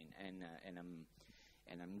experiencing, and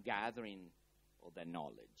I'm gathering all that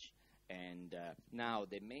knowledge. And now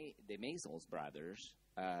the Maisels brothers,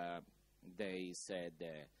 they said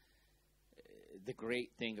the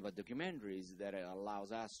great thing about documentary is that it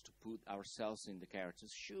allows us to put ourselves in the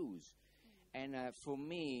character's shoes. And for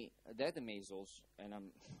me, they're the Maisels, and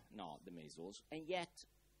I'm not the Maisels, and yet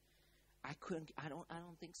I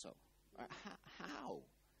don't think so.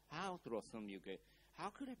 How through a film how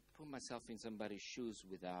could I put myself in somebody's shoes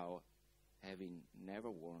without having never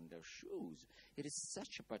worn their shoes? It is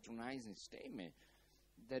such a patronizing statement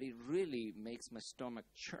that it really makes my stomach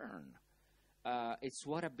churn. It's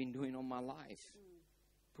what I've been doing all my life,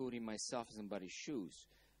 putting myself in somebody's shoes.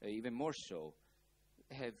 Even more so,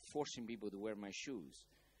 forcing people to wear my shoes.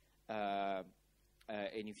 And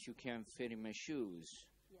if you can't fit in my shoes,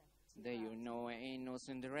 then I ain't no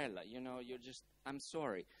Cinderella. You're just, I'm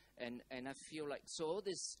sorry. And I feel like, so all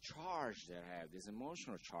this charge that I have, this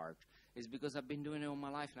emotional charge, is because I've been doing it all my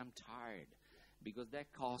life and I'm tired. Because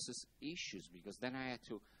that causes issues. Because then I had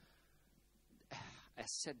to, I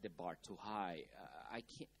set the bar too high. I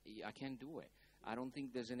can't do it. I don't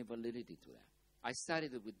think there's any validity to that. I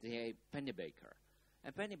started with Pennebaker.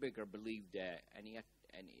 And Pennebaker believed that, and he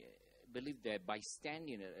believed that by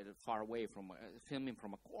standing far away from filming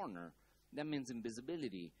from a corner, that means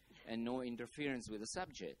invisibility and no interference with the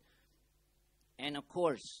subject. And of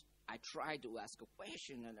course, I tried to ask a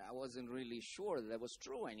question, and I wasn't really sure that was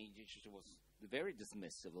true, and he just was very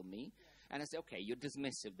dismissive of me. And I said, okay, you're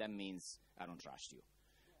dismissive. That means I don't trust you,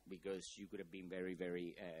 because you could have been very,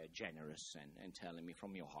 very generous and telling me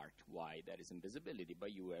from your heart why that is invisibility,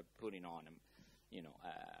 but you were putting on him.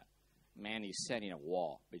 Man is setting a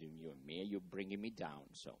wall between you and me, and you're bringing me down.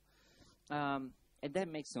 So, and that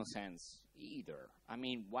makes no sense either. I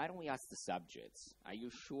mean, why don't we ask the subjects? Are you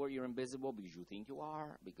sure you're invisible because you think you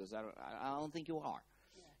are? Because I don't think you are.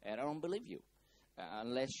 And I don't believe you.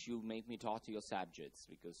 Unless you make me talk to your subjects.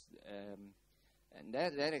 Because, and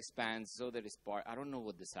that expands so that it's part. I don't know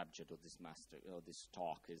what the subject of this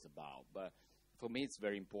talk is about. But for me, it's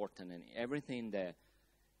very important. And everything that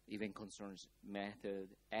even concerns method,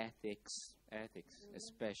 ethics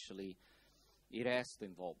especially, it has to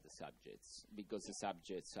involve the subjects, because the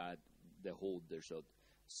subjects are the holders of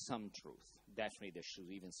some truth. Definitely they should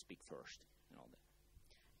even speak first and all that.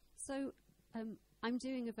 So I'm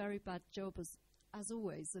doing a very bad job, as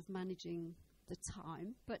always, of managing the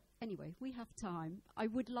time. But anyway, we have time. I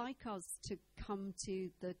would like us to come to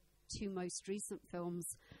the two most recent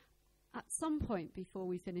films at some point before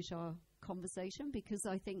we finish our conversation, because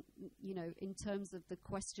I think, in terms of the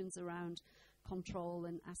questions around control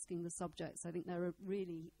and asking the subjects, I think there are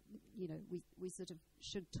really, we sort of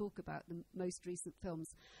should talk about the most recent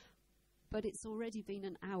films. But it's already been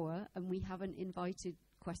an hour and we haven't invited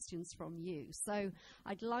questions from you. So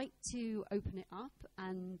I'd like to open it up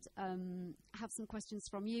and have some questions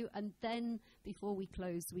from you, and then before we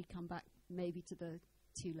close, we come back maybe to the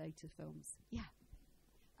two later films. Yeah.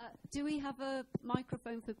 Do we have a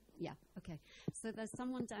microphone for... Yeah, okay. So there's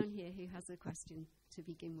someone down here who has a question to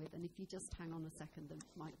begin with, and if you just hang on a second, the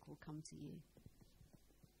mic will come to you.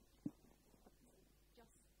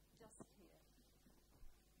 Just here.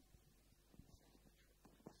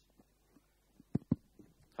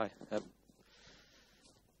 Hi.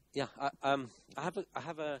 I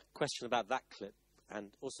have a question about that clip, and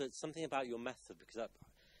also something about your method, because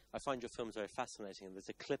I find your films very fascinating, and there's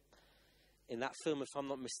a clip in that film, if I'm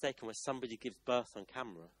not mistaken, where somebody gives birth on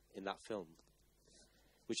camera in that film,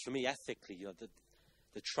 which for me, ethically,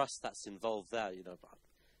 the trust that's involved there,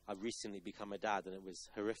 I've recently become a dad, and it was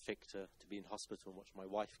horrific to be in hospital and watch my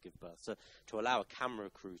wife give birth. So to allow a camera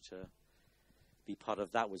crew to be part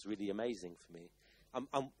of that was really amazing for me.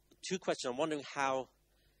 two questions. I'm wondering how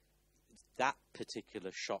that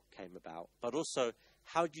particular shot came about, but also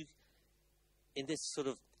how do you, in this sort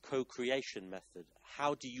of co-creation method,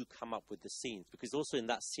 how do you come up with the scenes? Because also in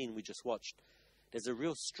that scene we just watched, there's a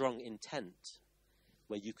real strong intent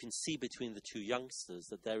where you can see between the two youngsters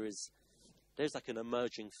that there's like an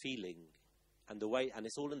emerging feeling, and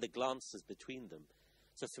it's all in the glances between them.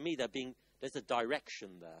 So for me, there's a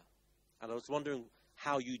direction there, and I was wondering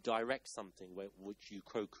how you direct something which you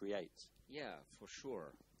co-create. Yeah, for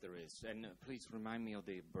sure there is. And please remind me of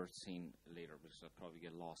the bird scene later, because I'll probably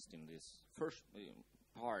get lost in this first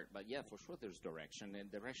part. But yeah, for sure there's direction.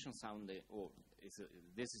 And direction sounded,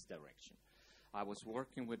 this is direction. I was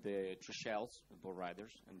working with the Trishels, the bull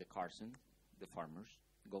riders, and the Carson, the farmers,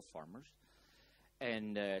 goat farmers,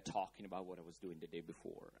 and talking about what I was doing the day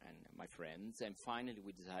before, and my friends. And finally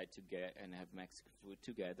we decided to get and have Mexican food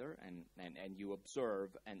together, and you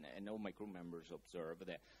observe, and all my crew members observe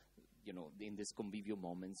that, you know, in these convivial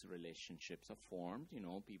moments, relationships are formed. You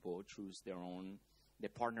know, people choose they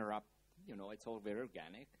partner up. You know, it's all very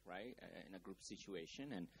organic, right, in a group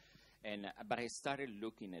situation. But I started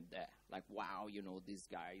looking at that, like, wow, you know, these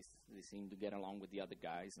guys, they seem to get along with the other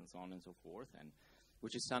guys, and so on and so forth, and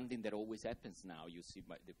which is something that always happens now. You see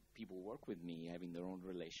the people who work with me having their own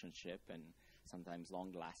relationship, and sometimes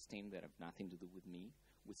long-lasting, that have nothing to do with me,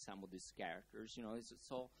 with some of these characters. You know, it's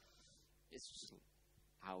just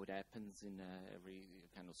how it happens in every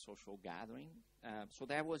kind of social gathering. So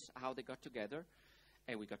that was how they got together,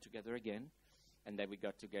 and we got together again, and then we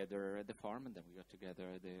got together at the farm, and then we got together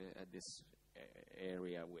at this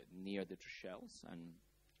area near the Trishels,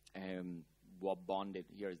 and what bonded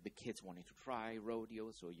here is the kids wanted to try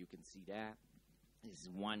rodeo, so you can see that. This is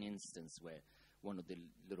one instance where one of the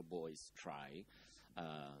little boys try.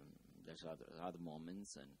 There's other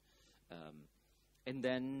moments, and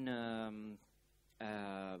then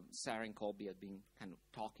Sarah and Colby had been kind of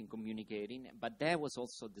talking, communicating, but there was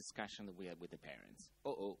also a discussion that we had with the parents.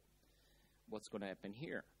 What's going to happen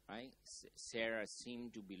here, right? Sarah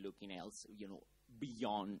seemed to be looking else, you know,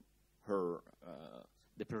 beyond her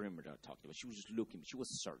the perimeter I talked about. She was just looking, she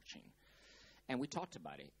was searching, and we talked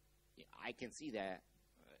about it. I can see that,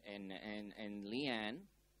 and Leanne,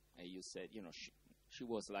 you said, you know, she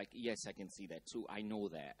was like, yes, I can see that too. I know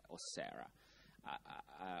that. Or Sarah,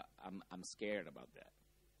 I'm scared about that.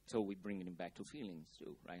 So we bring it back to feelings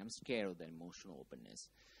too, right? I'm scared of that emotional openness.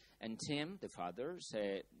 And Tim, the father,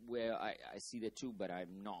 said, well, I see that too, but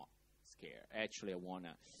I'm not scared. Actually, I want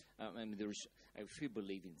to, if you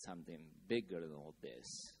believe in something bigger than all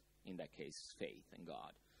this, in that case, faith in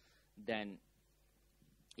God, then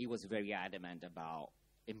he was very adamant about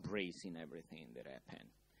embracing everything that happened.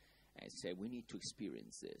 I said, we need to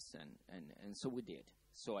experience this, and so we did.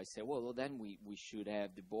 So I said, well, then we should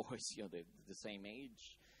have the boys, you know, the same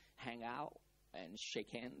age, hang out and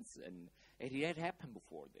shake hands, and it had happened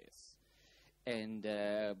before this. And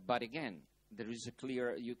but again, there is a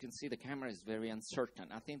clear, you can see the camera is very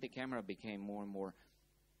uncertain. I think the camera became more and more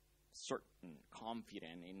certain,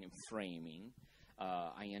 confident in framing.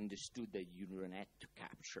 I understood that you didn't have to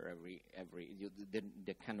capture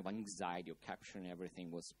the kind of anxiety of capturing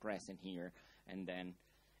everything was present here, and then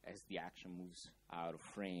as the action moves out of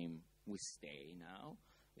frame, we stay now.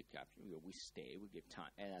 We capture, we stay, we give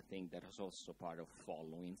time. And I think that is also part of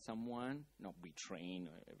following someone, not betraying,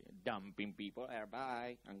 dumping people.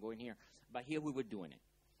 Bye, I'm going here. But here we were doing it.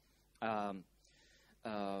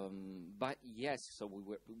 But yes, so we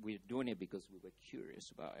were doing it because we were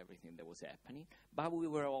curious about everything that was happening. But we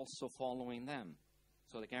were also following them.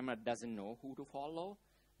 So the camera doesn't know who to follow,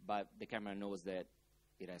 but the camera knows that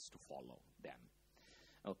it has to follow them.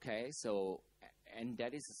 Okay, so, and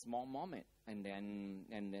that is a small moment, and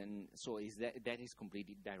then so is that is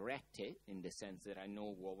completely directed in the sense that I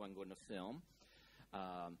know what I'm going to film,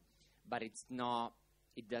 but it's not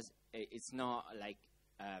like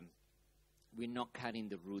we're not cutting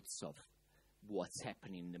the roots of what's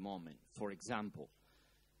happening in the moment. For example,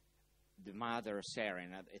 the mother Sarah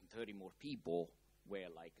and 30 more people were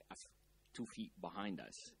like 2 feet behind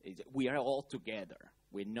us. We are all together.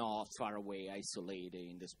 We're not far away, isolated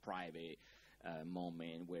in this private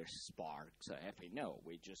moment where sparks are happening. No,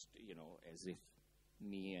 we just, you know, as if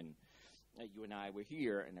me and you and I were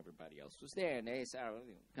here and everybody else was there. And they said,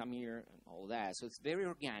 come here and all that. So it's very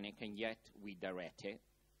organic, and yet we direct it.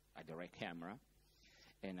 I direct camera,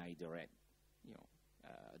 and I direct, you know,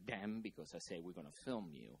 them, because I say we're going to film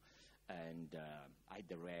you. And I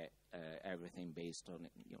direct everything based on,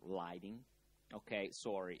 you know, lighting. Okay,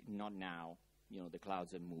 sorry, not now. You know, the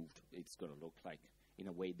clouds have moved. It's going to look like in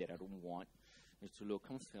a way that I don't want it to look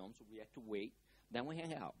on film, so we have to wait. Then we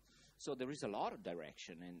hang out. So there is a lot of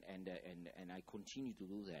direction, and I continue to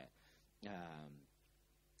do that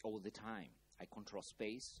all the time. I control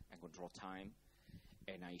space, I control time,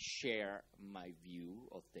 and I share my view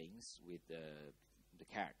of things with the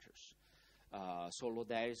characters. So all of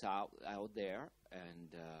that is out there,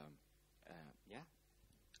 and yeah.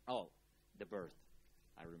 Oh, the birth,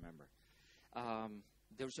 I remember.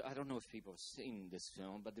 I don't know if people have seen this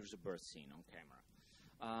film, but there's a birth scene on camera.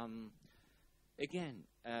 Again,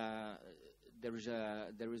 there is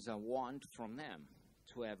a want from them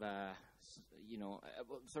to have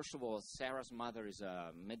first of all, Sarah's mother is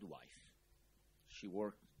a midwife. She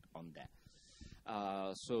worked on that.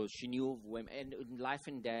 So she knew women, and life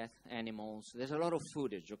and death, animals. There's a lot of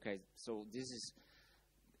footage, okay? So this is,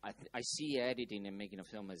 I see editing and making a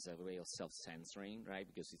film as a way of self-censoring, right?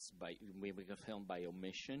 Because we make a film by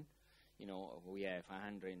omission. You know, we have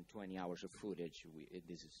 120 hours of footage.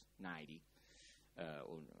 This is 90.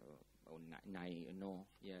 Or 90, no,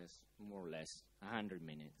 yes, more or less, 100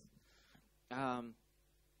 minutes.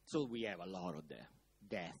 So we have a lot of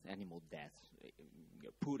death, animal death,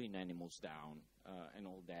 putting animals down, and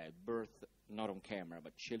all that. Birth, not on camera,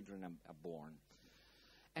 but children are born.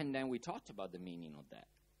 And then we talked about the meaning of that,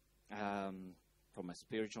 from a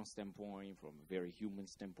spiritual standpoint, from a very human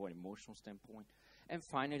standpoint, emotional standpoint. And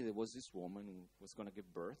finally, there was this woman who was going to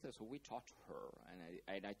give birth, so we talked to her,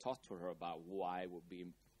 and I talked to her about why it would be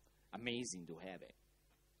amazing to have it.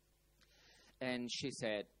 And she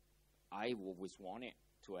said, I always wanted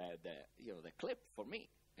to have the clip for me.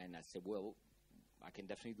 And I said, well, I can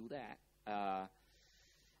definitely do that.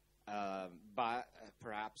 But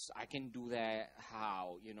perhaps I can do that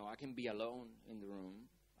how? I can be alone in the room.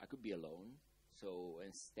 I could be alone,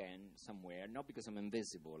 and stand somewhere, not because I'm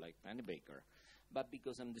invisible like Andy Baker, but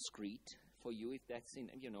because I'm discreet for you, if that's and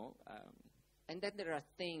then there are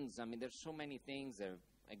things, there's so many things that,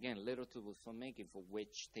 again, little to filmmaking for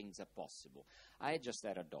which things are possible. I just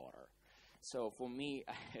had a daughter. So for me,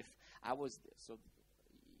 I was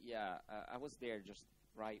there just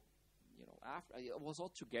right, after it was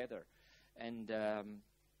all together. And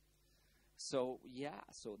so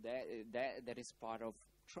that is part of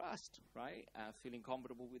trust, right? Feeling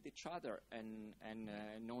comfortable with each other and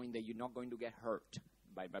knowing that you're not going to get hurt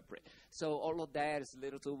by prey. So all of that is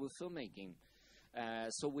little to do with filmmaking.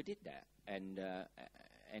 So we did that, and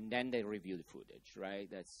then they review the footage, right?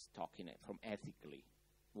 That's talking it from ethically,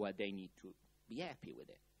 what they need to be happy with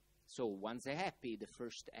it. So once they're happy, the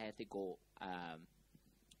first ethical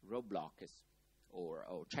roadblock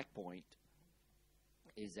or checkpoint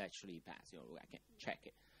is actually passed. I can check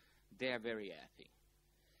it. They're very happy,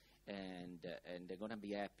 and they're gonna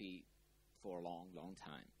be happy for a long, long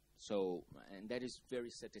time. So, and that is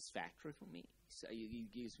very satisfactory for me. So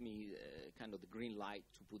it gives me kind of the green light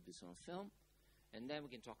to put this on film. And then we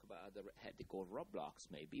can talk about other ethical roadblocks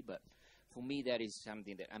maybe, but for me that is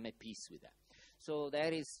something that I'm at peace with that. So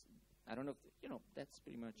that is, I don't know, that's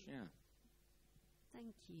pretty much, yeah.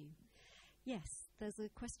 Thank you. Yes, there's a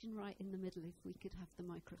question right in the middle, if we could have the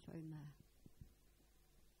microphone there.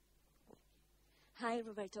 Hi,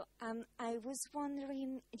 Roberto. I was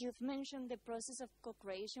wondering, you've mentioned the process of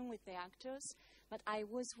co-creation with the actors, but I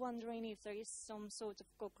was wondering if there is some sort of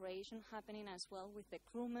co-creation happening as well with the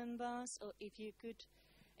crew members, or if you could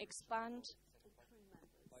expand.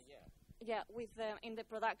 Yeah, with in the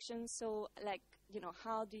production. So,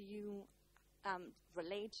 how do you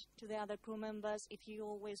relate to the other crew members? If you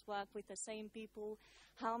always work with the same people,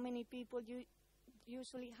 how many people you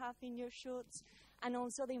usually have in your shoots? And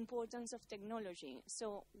also the importance of technology.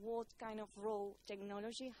 So what kind of role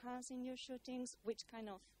technology has in your shootings? Which kind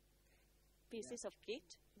of pieces of kit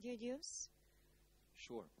do you use?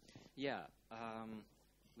 Sure. Yeah.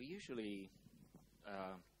 We usually,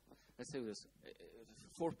 let's say there's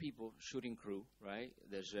 4 people shooting crew, right?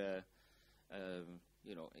 There's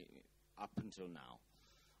up until now,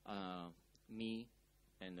 me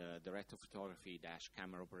and the director of photography /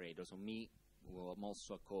 camera operator. So me, well, I'm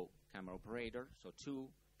also a co-camera operator, so 2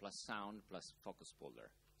 plus sound plus focus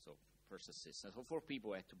puller, so first assistant. So 4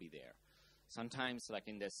 people had to be there. Sometimes, like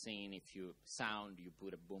in that scene, if you sound, you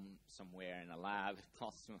put a boom somewhere in a lab.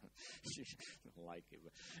 You don't like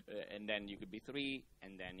it. And then you could be 3,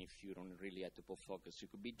 and then if you don't really have to put focus, you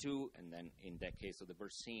could be 2, and then in that case of the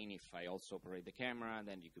birth scene, if I also operate the camera,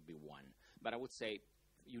 then you could be 1. But I would say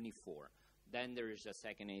you need 4. Then there is a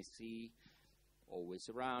second AC, always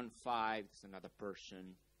around. 5, there's another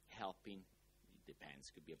person helping. It depends.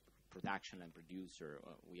 It could be a production and producer.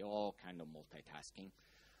 We all kind of multitasking.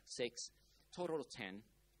 6, total of 10.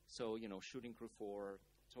 So, shooting crew 4,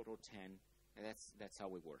 total 10. And that's how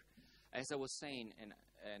we work. as I was saying, and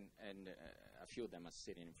a few of them are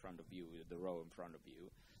sitting in front of you, the row in front of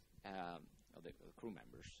you, of the crew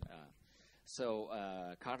members. So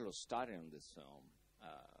Carlos started on this film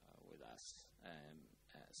with us,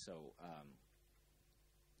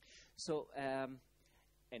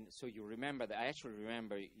 and so you remember that. I actually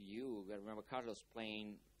remember you. I remember Carlos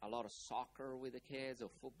playing a lot of soccer with the kids or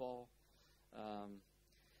football.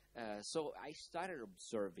 So I started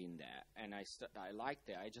observing that, and I liked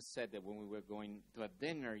it. I just said that when we were going to a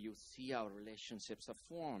dinner, you see how relationships are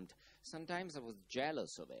formed. Sometimes I was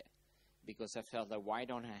jealous of it because I felt like, why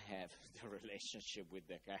don't I have the relationship with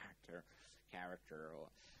the character or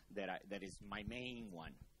that is my main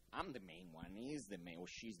one? I'm the main one. He's the main, or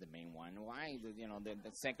she's the main one. Why,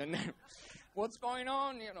 the second? What's going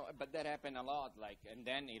on? But that happened a lot. And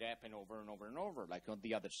then it happened over and over and over. Like on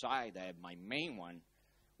the other side, I have my main one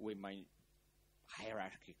with my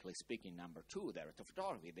hierarchically speaking number two, director of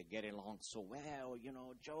photography. They get along so well.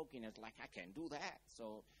 Joking. It's like I can't do that.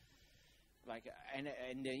 So,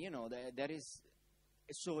 that is.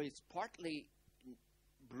 So it's partly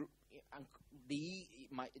the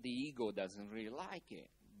ego doesn't really like it.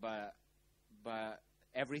 But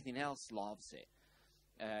everything else loves it,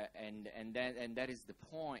 and that is the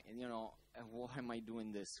point. What am I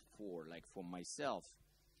doing this for? Like for myself,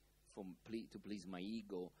 to please my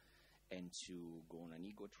ego, and to go on an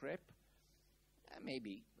ego trip.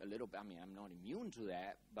 Maybe a little bit. I mean, I'm not immune to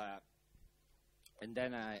that, but and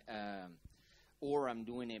then or I'm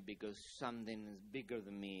doing it because something bigger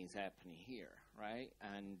than me is happening here, right?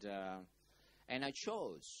 And I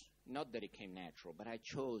chose. Not that it came natural, but I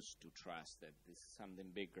chose to trust that this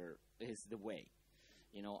something bigger is the way,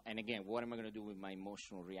 And again, what am I going to do with my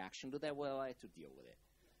emotional reaction to that? Well, I have to deal with it,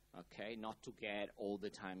 okay? Not to get all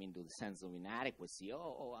the time into the sense of inadequacy.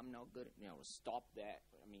 Oh, I'm not good. Stop that.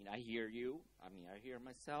 I mean, I hear you. I mean, I hear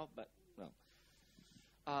myself, but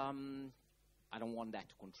I don't want that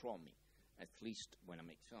to control me, at least when I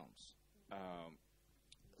make films.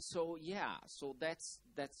 So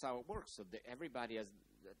that's how it works. So everybody has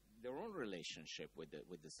their own relationship with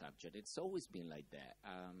the subject. It's always been like that.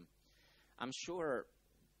 I'm sure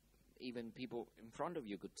even people in front of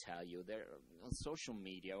you could tell you they're on social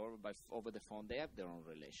media or over the phone. They have their own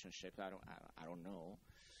relationship. I don't know.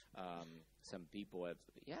 Some people have.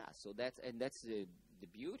 So that's the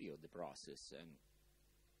beauty of the process.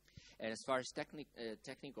 And as far as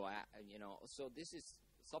technical, So this is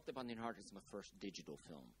Soft Abandoned Heart is my first digital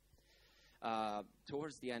film.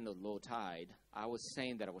 Towards the end of Low Tide, I was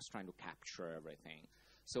saying that I was trying to capture everything.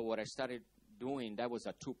 So what I started doing, that was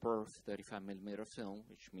a 2x 35mm film,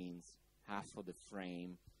 which means half of the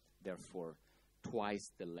frame, therefore twice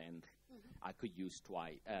the length. Mm-hmm. I could use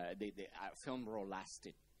twice. The film roll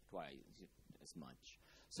lasted twice as much.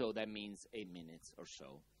 So that means 8 minutes or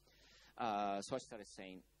so. So I started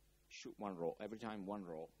saying, shoot one roll. Every time one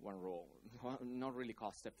roll. Not really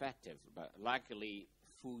cost effective, but luckily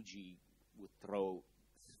Fuji would throw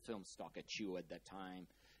film stock at you at that time.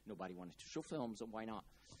 Nobody wanted to shoot films, so why not?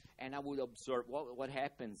 And I would observe what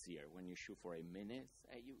happens here when you shoot for 8 minutes.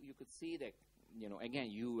 You could see that,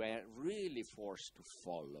 again, you are really forced to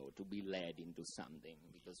follow, to be led into something,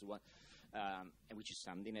 because which is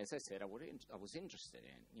something, as I said, I was interested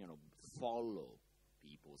in, follow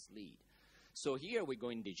people's lead. So here we're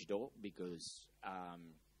going digital because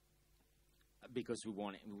we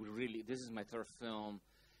want it. This is my third film.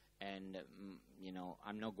 And,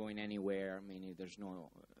 I'm not going anywhere, meaning there's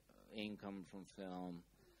no income from film.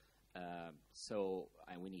 So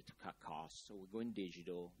we need to cut costs. So we're going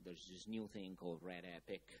digital. There's this new thing called Red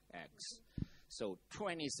Epic X. So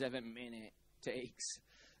 27-minute takes.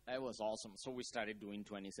 That was awesome. So we started doing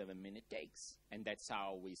 27-minute takes. And that's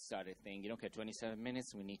how we started thinking, okay, 27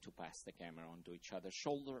 minutes, we need to pass the camera onto each other's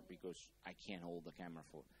shoulder because I can't hold the camera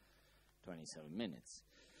for 27 minutes.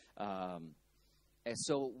 And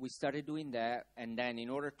so we started doing that, and then in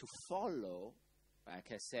order to follow,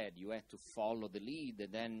 like I said, you have to follow the lead,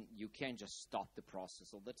 and then you can't just stop the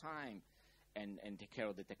process all the time and take care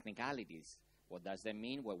of the technicalities. What does that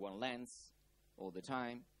mean? Well, one lens all the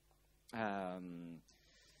time, and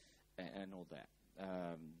all that.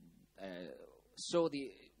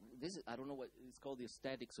 I don't know what it's called, the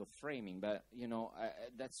aesthetics of framing, but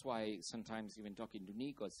that's why sometimes even talking to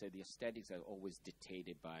Nico, I said the aesthetics are always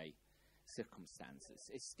dictated by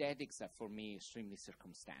circumstances. Aesthetics are for me extremely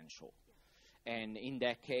circumstantial, and in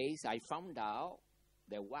that case, I found out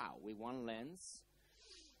that with one lens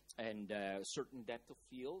and a certain depth of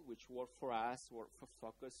field, which worked for us, worked for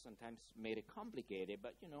focus, sometimes made it complicated,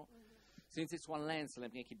 but since it's one lens,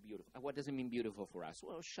 let's make it beautiful. What does it mean beautiful for us?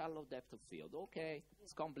 Well, shallow depth of field. Okay,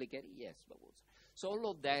 it's complicated, yes, but So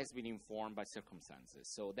all of that has been informed by circumstances.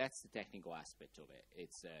 So that's the technical aspect of it.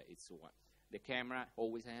 It's the camera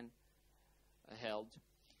always held,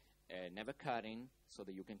 never cutting, so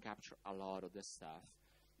that you can capture a lot of the stuff.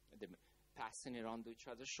 Passing it onto each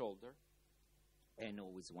other's shoulder, and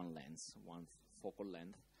always one lens, one focal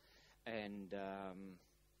length, and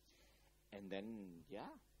then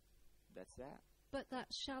that's that. But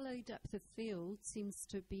that shallow depth of field seems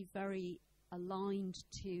to be very aligned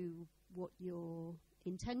to what your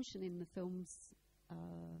intention in the films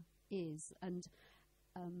is, and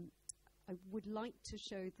I would like to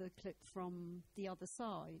show the clip from the other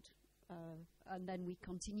side, and then we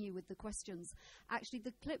continue with the questions. Actually,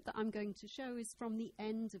 the clip that I'm going to show is from the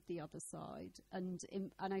end of the other side, and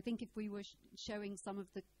I think if we were showing some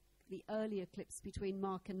of the earlier clips between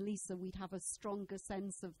Mark and Lisa, we'd have a stronger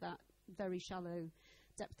sense of that very shallow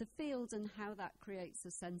depth of field and how that creates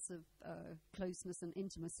a sense of closeness and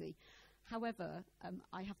intimacy. However,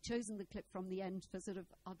 I have chosen the clip from the end for sort of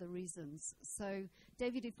other reasons. So,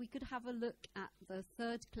 David, if we could have a look at the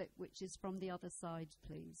third clip, which is from the other side,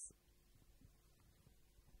 please.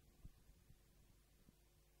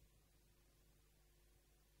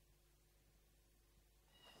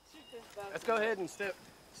 Let's go ahead and step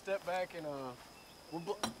back and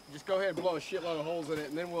we'll just go ahead and blow a shitload of holes in it,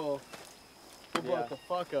 and then we'll blow it the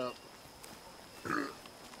fuck up.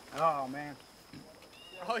 Oh man.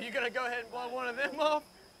 Oh, you gonna go ahead and blow one of them off?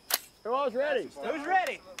 Who all's ready? Who's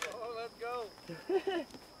ready? Oh, let's go. Ready?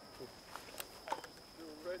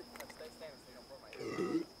 Stay standing so you don't blow my head.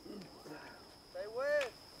 Stay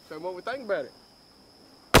wet. So what we think about it?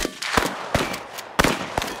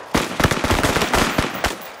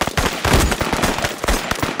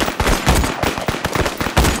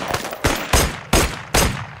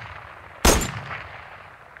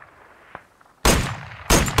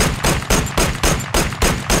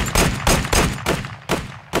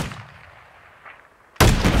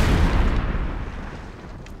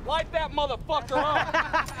 Light that motherfucker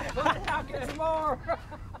up! I'll get some more!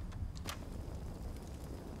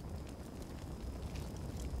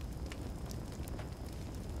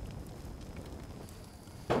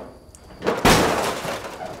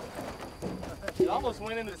 It almost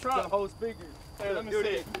went in the trunk. The whole speaker. Hey, let me see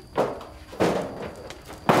it.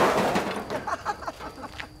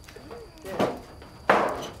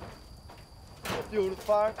 Fuel to the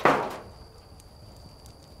fire.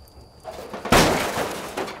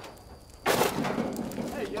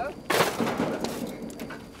 There you go.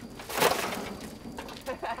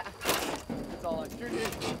 That's all I sure did.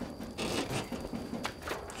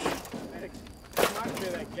 It reminds me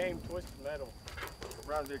of that game Twisted Metal.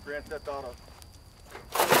 Reminds me of Grand Theft Auto.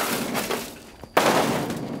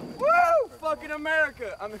 Woo! Fucking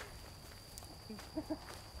America! I mean. I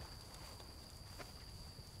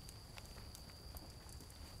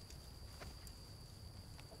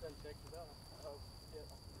done checked it out. Oh, shit, I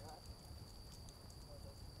forgot.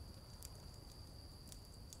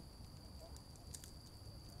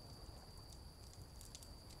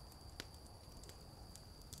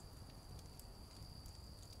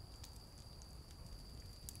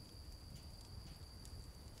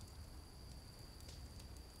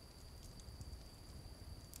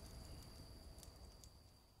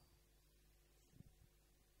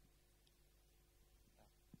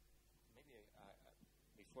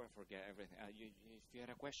 Before I forget everything, if you had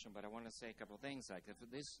a question, but I want to say a couple of things. Like if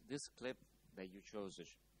this clip that you chose,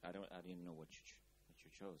 I didn't know what you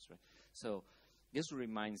chose, right? So this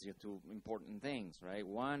reminds you two important things, right?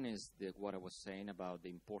 One is what I was saying about the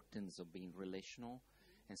importance of being relational,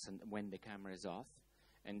 and when the camera is off,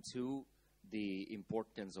 and two, the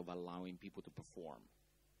importance of allowing people to perform,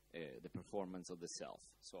 the performance of the self.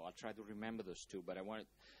 So I'll try to remember those two, but I wanted.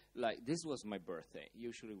 Like, this was my birthday.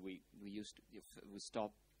 Usually we used to, if we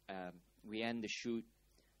stop, we end the shoot.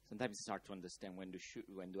 Sometimes it's hard to understand when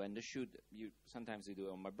to end the shoot. Sometimes we do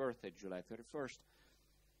it on my birthday, July 31st.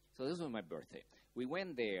 So this was my birthday. We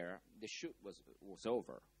went there. The shoot was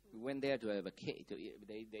over. We went there to have a cake.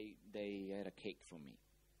 They had a cake for me.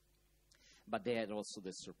 But they had also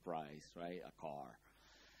the surprise, right? A car.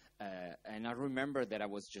 And I remember that I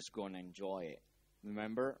was just going to enjoy it.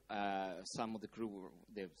 Remember, some of the crew,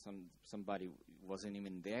 somebody wasn't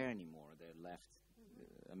even there anymore. They left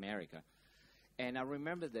America. And I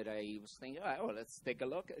remember that I was thinking, oh, let's take a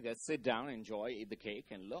look. Let's sit down, enjoy, eat the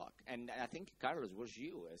cake, and look. And I think, Carlos, was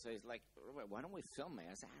you. So it's like, why don't we film it?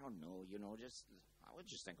 I said, I don't know, I was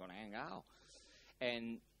just going to hang out.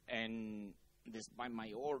 And this by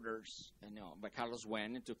my orders, but Carlos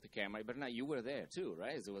went and took the camera. But now you were there too,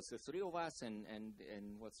 right? There was the three of us and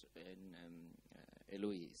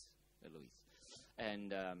Eloise.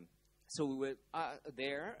 And So we were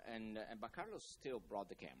there, but Carlos still brought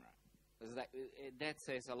the camera. It's like, that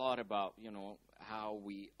says a lot about, how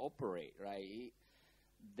we operate, right?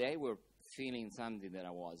 They were feeling something that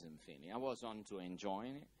I wasn't feeling. I was on to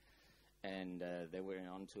enjoying it, and they were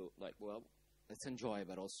on to, like, well, let's enjoy,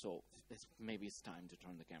 but also maybe it's time to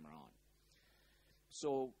turn the camera on.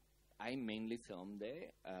 So I mainly filmed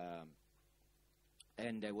it,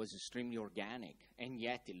 and it was extremely organic, and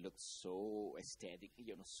yet it looked so aesthetic,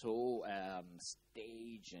 so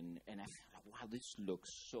staged, and I felt like, wow, this looks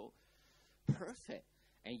so perfect.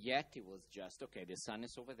 And yet it was just, okay, the sun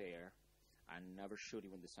is over there. I never shoot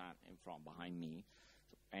it when the sun in front behind me.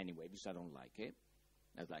 So anyway, because I don't like it.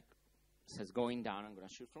 I was like, it says going down, I'm going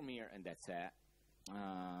to shoot from here, and that's it.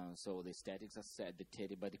 So the aesthetics are set,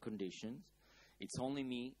 dictated by the conditions. It's only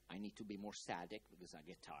me. I need to be more static because I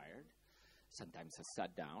get tired. Sometimes I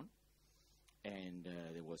sat down, and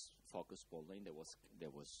there was focus pulling, there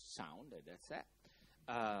was sound, and that's it.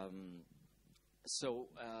 So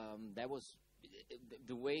that was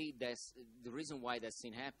the way the reason why that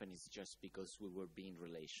scene happened is just because we were being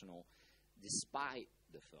relational despite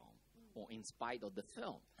the film or in spite of the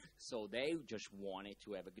film. So they just wanted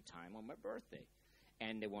to have a good time on my birthday.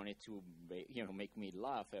 And they wanted to, make me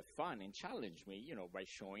laugh, have fun, and challenge me, by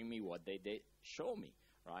showing me what they did show me,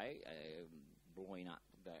 right? Blowing up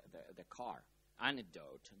the car.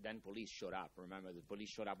 Anecdote. Then police showed up. Remember, the police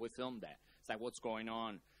showed up. We filmed that. It's like, what's going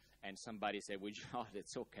on? And somebody said,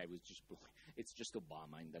 it's okay. It's just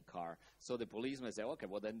Obama in the car. So the policeman said, okay,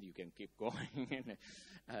 well, then you can keep going.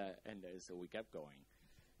 and so we kept going.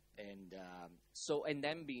 And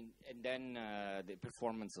then the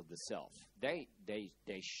performance of the self. They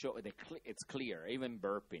show it's clear. Even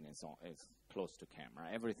burping is close to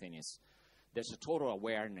camera. Everything is. There's a total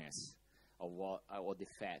awareness of what the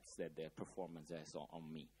effects that the performance has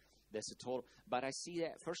on me. There's a total. But I see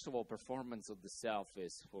that first of all, performance of the self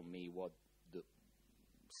is for me what the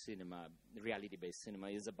cinema, reality-based cinema,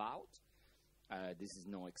 is about. This is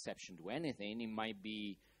no exception to anything. It might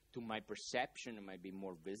be. To my perception, it might be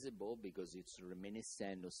more visible because it's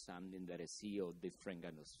reminiscent of something that I see of different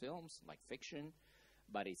kind of films, like fiction,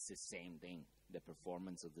 but it's the same thing. The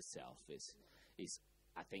performance of the self is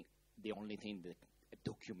I think, the only thing that a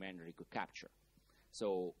documentary could capture.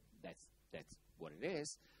 So that's what it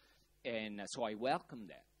is. And so I welcome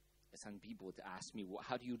that. Some people would ask me, well,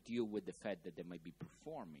 how do you deal with the fact that they might be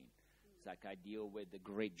performing? It's like I deal with the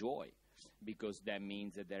great joy, because that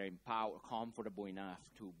means that they're comfortable enough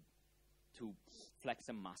to flex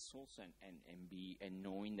some muscles and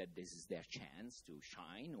knowing that this is their chance to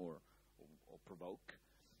shine or provoke.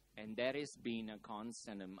 And that has been a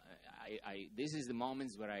constant. This is the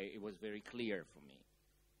moments where it was very clear for me,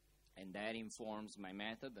 and that informs my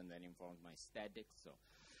method, and that informs my aesthetics. So.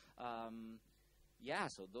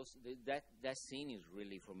 So that scene is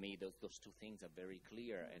really, for me, those two things are very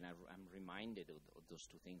clear, and I'm reminded of those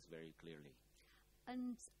two things very clearly.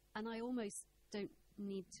 And I almost don't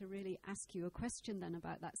need to really ask you a question then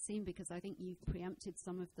about that scene, because I think you've preempted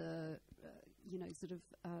some of the,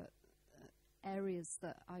 areas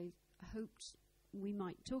that I hoped we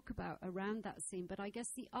might talk about around that scene. But I guess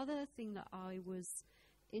the other thing that I was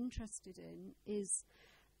interested in is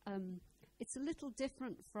it's a little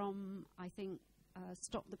different from, I think,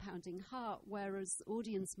 Stop the Pounding Heart, whereas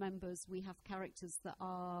audience members, we have characters that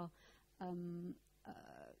are,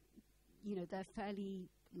 they're fairly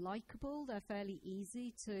likable, they're fairly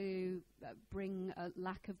easy to bring a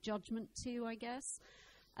lack of judgment to, I guess.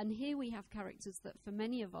 And here we have characters that for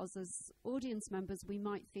many of us as audience members, we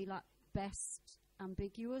might feel at best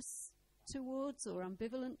ambiguous towards or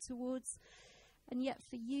ambivalent towards. And yet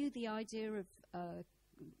for you, the idea of,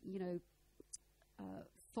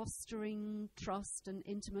 fostering trust and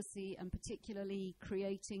intimacy, and particularly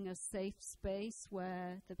creating a safe space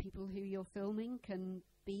where the people who you're filming can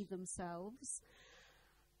be themselves.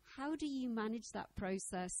 How do you manage that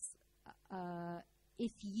process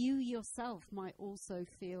if you yourself might also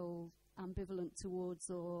feel ambivalent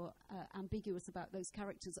towards or ambiguous about those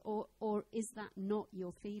characters, or is that not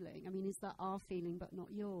your feeling? I mean, is that our feeling but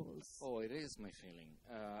not yours? Oh, it is my feeling.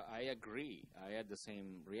 I agree. I had the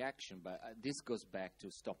same reaction, but this goes back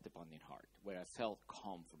to Stop the Pounding Heart, where I felt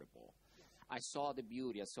comfortable. Yeah. I saw the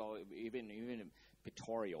beauty. I saw even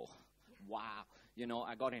pictorial. Wow.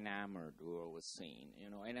 I got enamored with what I was seeing,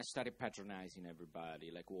 and I started patronizing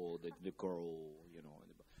everybody, like, oh, the girl,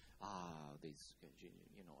 this,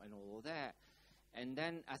 and all of that. And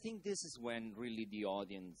then I think this is when really the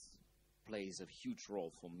audience plays a huge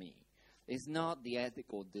role for me. It's not the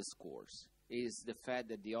ethical discourse. It's the fact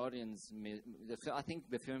that the audience, I think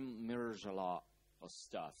the film mirrors a lot of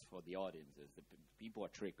stuff for the audiences. The people are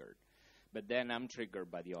triggered. But then I'm triggered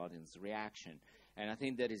by the audience reaction. And I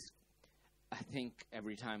think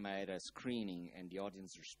every time I had a screening and the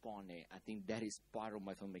audience responded, I think that is part of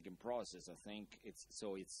my filmmaking process. I think it's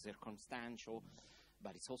circumstantial,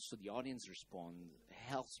 but it's also the audience response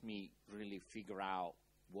helps me really figure out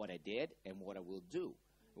what I did and what I will do,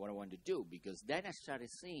 what I want to do, because then I started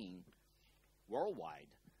seeing worldwide,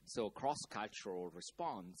 so cross-cultural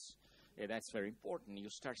response. That's very important. You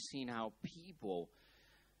start seeing how people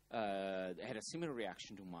had a similar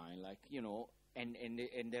reaction to mine, like, you know, and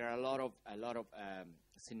there are a lot of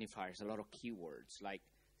signifiers, a lot of keywords, like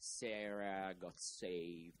Sarah got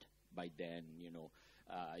saved by then, you know,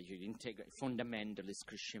 you integrate fundamentalist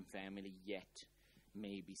Christian family, yet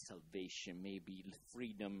maybe salvation, maybe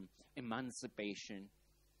freedom, emancipation,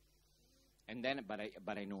 and then,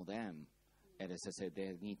 but I know them. And as I said,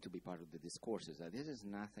 they need to be part of the discourses. This is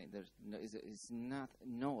nothing.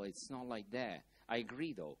 It's not like that. I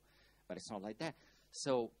agree, though, but it's not like that.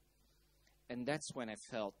 So, and that's when I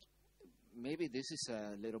felt maybe this is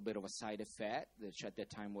a little bit of a side effect, which at that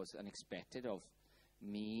time was unexpected, of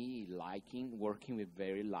me working with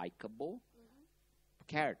very likable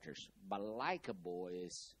characters. But likable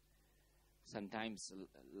is sometimes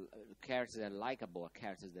characters that are likable are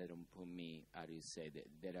characters that don't put me, how do you say,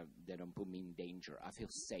 that don't put me in danger. I feel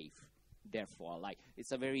safe. Therefore, I like.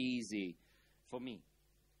 It's a very easy, for me,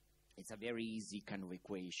 it's a very easy kind of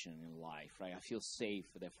equation in life, right? I feel safe,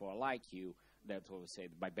 therefore I like you. That's what we say.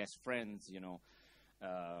 My best friends, you know,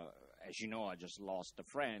 as you know, I just lost a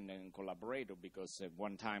friend and collaborator because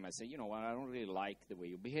one time I said, you know what, I don't really like the way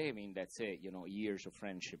you're behaving. That's it. You know, years of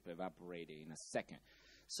friendship evaporated in a second.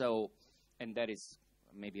 So, and that is,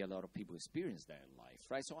 maybe a lot of people experience that in life,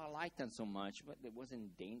 right? So I liked them so much, but there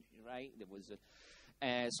wasn't danger, right? There was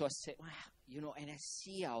so I said, wow, you know, and I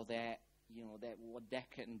see how that, you know, that what that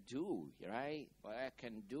can do, right? What that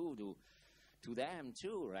can do to them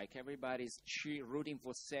too. Like everybody's rooting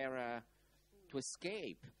for Sarah to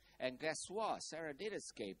escape, and guess what? Sarah did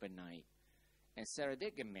escape at night, and Sarah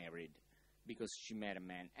did get married because she met a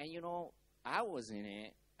man. And you know, I was in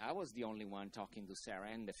it. I was the only one talking to Sarah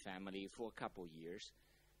and the family for a couple years.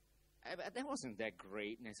 That wasn't that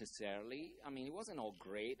great necessarily. I mean, it wasn't all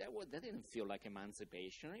great. That didn't feel like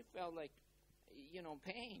emancipation. It felt like, you know,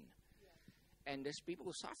 pain. Yeah. And there's people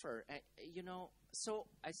who suffer, you know. So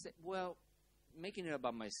I said, well, making it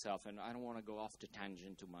about myself, and I don't want to go off the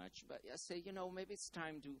tangent too much, but I said, you know, maybe it's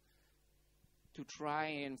time to try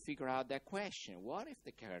and figure out that question. What if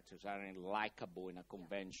the characters aren't likable in a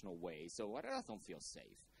conventional way? So what if I don't feel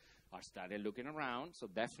safe? I started looking around, so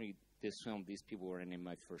definitely this film, these people were in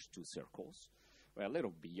my first two circles. We're a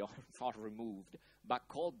little beyond, far removed, but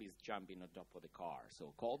Colby's jumping on top of the car,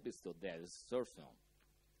 so Colby's still there. This is her film.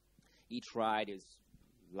 Each ride is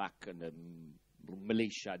like the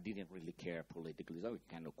militia didn't really care politically, so we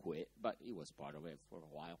kind of quit, but he was part of it for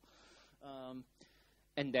a while.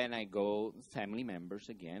 And then I go family members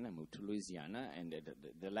again. I moved to Louisiana, and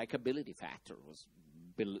the likability factor was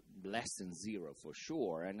less than zero for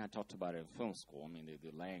sure. And I talked about it in film school. I mean,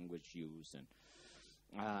 the language used and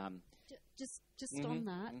just on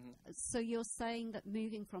that. So you're saying that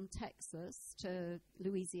moving from Texas to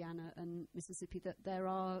Louisiana and Mississippi, that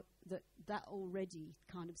that already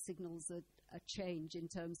kind of signals a change in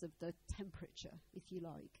terms of the temperature, if you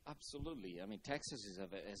like. Absolutely. I mean, Texas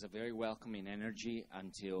is a very welcoming energy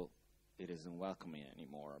until it isn't welcoming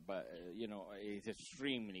anymore. But you know, it's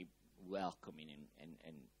extremely welcoming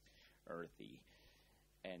and earthy.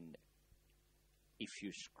 And if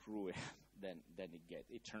you screw it, then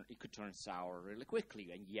it could turn sour really quickly.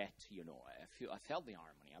 And yet, you know, I felt the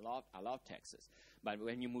harmony. I love Texas. But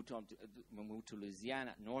when you move to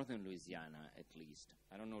Louisiana, northern Louisiana at least.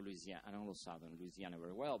 I don't know Louisiana. I don't know southern Louisiana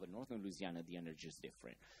very well, but northern Louisiana, the energy is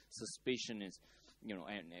different. Suspicion is, you know,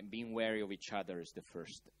 and being wary of each other is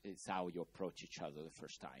it's how you approach each other the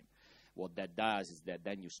first time. What that does is that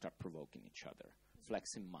then you start provoking each other,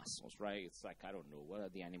 flexing muscles, right? It's like, I don't know, what are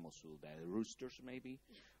the animals who do that? Roosters, maybe?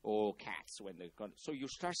 Or cats when they're gone. So you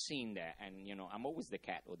start seeing that, and, you know, I'm always the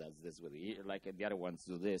cat who does this with the ear, like the other ones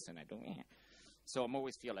do this, and I don't, So I'm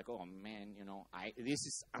always feel like, oh, man, you know, this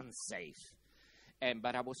is unsafe.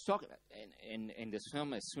 But I was talking, in this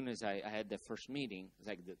film, as soon as I had the first meeting, it's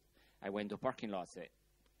like I went to a parking lot, said,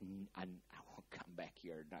 I won't come back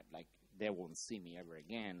here, not like, they won't see me ever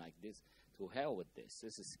again like this. To hell with this.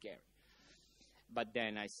 This is scary. But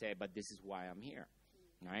then I said, but this is why I'm here,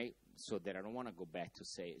 right? So that I don't want to go back to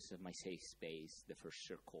my safe space, the first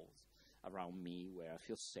circles around me where I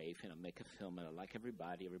feel safe and I make a film and I like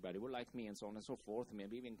everybody. Everybody will like me and so on and so forth.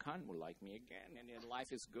 Maybe even Khan will like me again and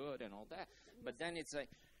life is good and all that. But then it's like,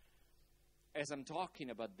 as I'm talking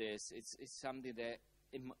about this, it's something that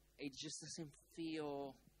it just doesn't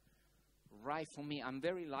feel right for me. I'm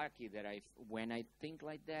very lucky that when I think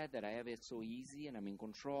like that I have it so easy and I'm in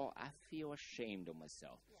control. I feel ashamed of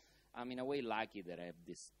myself. Yeah. I'm in a way lucky that I have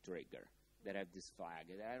this trigger, that I have this flag,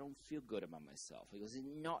 that I don't feel good about myself because it's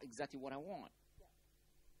not exactly what I want. Yeah.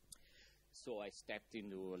 So I stepped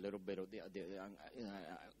into a little bit of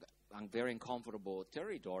I'm very uncomfortable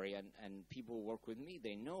territory, and people who work with me,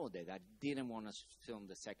 they know that I didn't want to film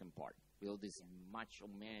the second part. All these macho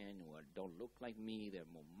men who don't look like me, they're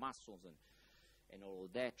more muscles, and all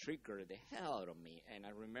of that triggered the hell out of me. And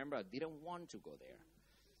I remember I didn't want to go there.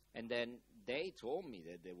 And then they told me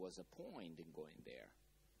that there was a point in going there.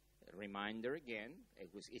 A reminder again,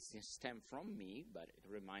 it stemmed from me, but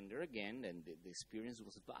a reminder again, and the experience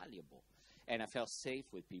was valuable. And I felt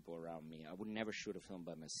safe with people around me. I would never shoot a film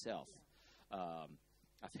by myself.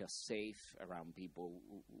 I felt safe around people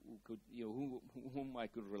who could, whom I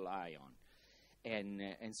could rely on,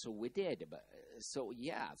 and so we did. But so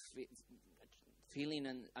yeah, feeling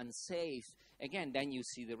unsafe again. Then you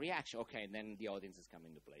see the reaction. Okay, and then the audience is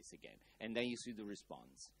coming to place again, and then you see the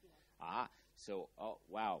response. Yeah. So oh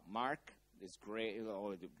wow, Mark is great,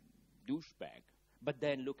 the douchebag. But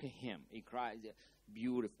then look at him. He cries.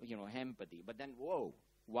 Beautiful, empathy. But then, whoa,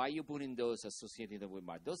 why are you putting those associated with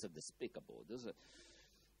Mark? Those are despicable.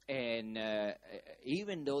 And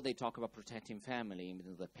even though they talk about protecting family,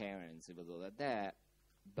 even the parents, even though that,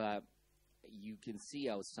 but you can see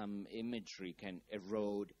how some imagery can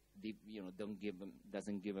erode. Don't give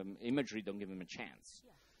them imagery. Don't give them a chance.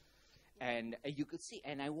 Yeah. And you could see,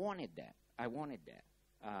 and I wanted that.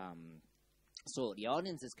 So the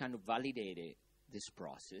audience has kind of validated this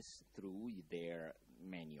process through their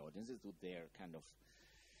many audiences, through their kind of,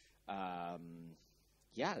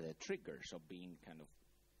 the triggers of being kind of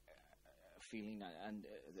feeling and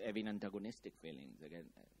having antagonistic feelings again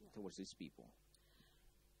towards these people.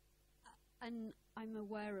 And I'm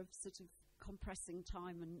aware of sort of compressing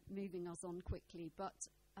time and moving us on quickly, but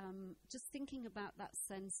just thinking about that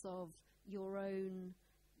sense of your own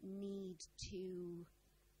need to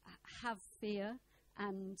have fear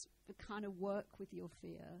and kind of work with your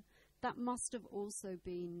fear, that must have also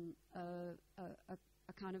been a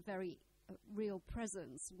kind of very real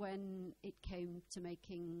presence when it came to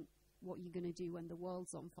making what you're going to do when the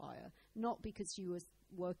world's on fire. Not because you were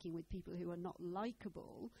working with people who are not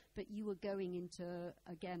likable, but you were going into,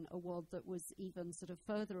 again, a world that was even sort of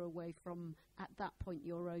further away from, at that point,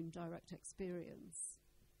 your own direct experience.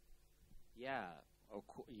 Yeah,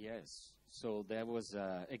 yes. So there was,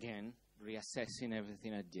 again, reassessing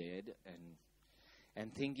everything I did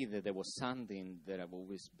and thinking that there was something that I've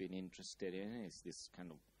always been interested in, is this kind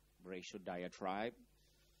of racial diatribe.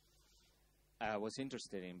 I was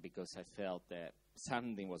interested in because I felt that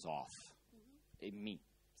something was off in me.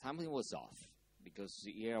 Something was off because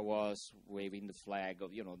here I was waving the flag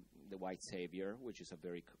of, the white savior, which is a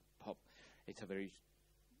very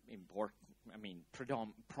important,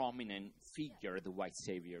 prominent figure, the white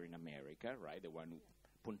savior in America, right? The one who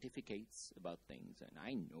pontificates about things, and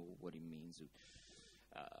I know what it means.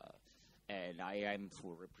 And I am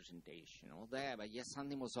for representation, all that. But yes,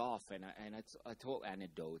 something was off, and I told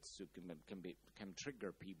anecdotes who can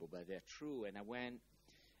trigger people, but they're true. And I went.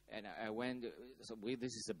 So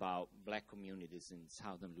this is about black communities in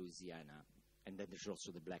southern Louisiana, and then there's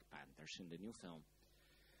also the Black Panthers in the new film.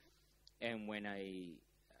 And when I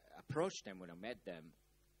approached them, when I met them,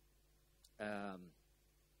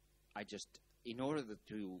 I just, in order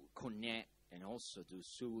to connect and also to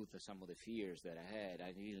soothe some of the fears that I had,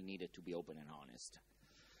 I really needed to be open and honest.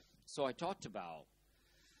 So I talked about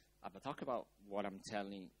what I'm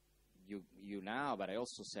telling you now, but I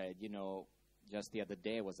also said, just the other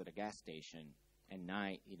day I was at a gas station at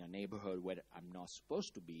night in a neighborhood where I'm not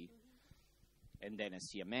supposed to be, and then I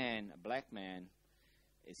see a black man.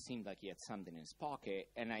 It seemed like he had something in his pocket,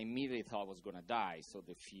 and I immediately thought I was going to die. So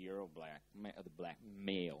the fear of the black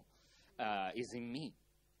male is in me.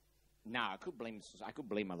 Now I could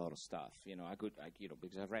blame a lot of stuff,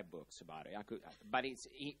 because I've read books about it. But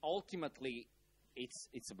ultimately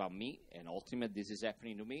it's about me, and ultimately this is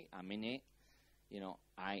happening to me. I'm in it.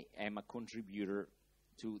 I am a contributor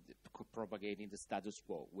to propagating the status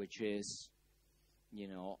quo, which is,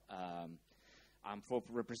 I'm for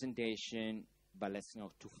representation, but let's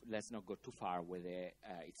not go too far with it.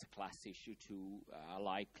 It's a class issue too.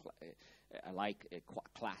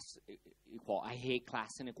 I hate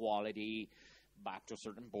class inequality, but up to a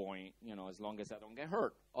certain point, as long as I don't get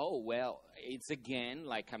hurt. Oh well, it's again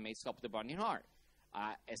like I may stop the burning heart.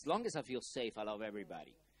 As long as I feel safe, I love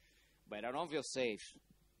everybody. But I don't feel safe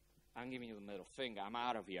I'm giving you the middle finger. I'm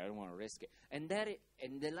out of here. I don't want to risk it. And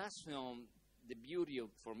and the last film, the beauty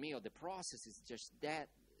for me of the process is just that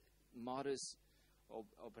modus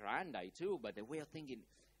operandi too, but the way of thinking,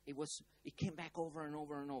 it came back over and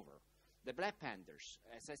over and over. The Black Panthers,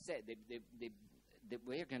 as I said, the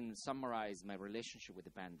way I can summarize my relationship with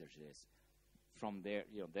the Panthers is from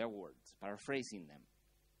their words, paraphrasing them.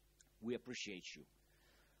 We appreciate you.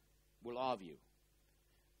 We love you.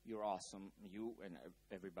 You're awesome, you and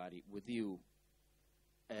everybody with you.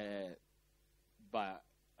 But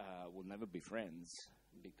we'll never be friends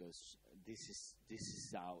because this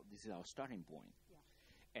is our starting point.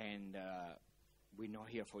 Yeah. And we're not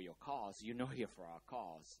here for your cause. You're not here for our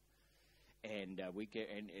cause. And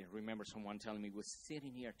and remember someone telling me, we're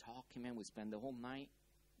sitting here talking, man. We spend the whole night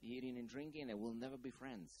eating and drinking, and we'll never be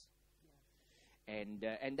friends.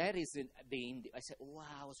 Yeah. And that is I said,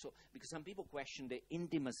 wow. So because some people question the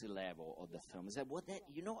intimacy level of the film. I said,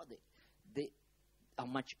 how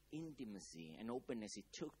much intimacy and openness it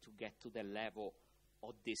took to get to the level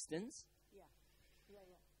of distance.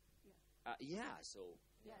 So.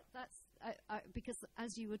 Yeah, that's because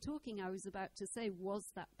as you were talking, I was about to say,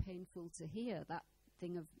 was that painful to hear, that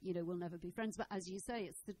thing of, we'll never be friends? But as you say,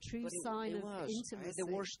 it's the true sign of intimacy. I had the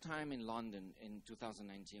worst time in London in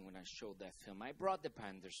 2019 when I showed that film. I brought the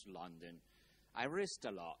Panthers to London. I risked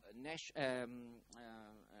a lot.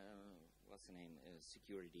 What's the name?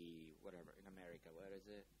 Security, whatever, in America. What is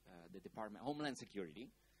it? The Department, Homeland Security.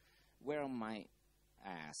 Were on my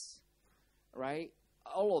ass, right?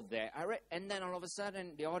 All of that. And then all of a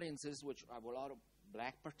sudden, the audiences, which have a lot of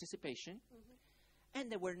black participation,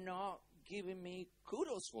 and they were not giving me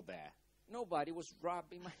kudos for that. Nobody was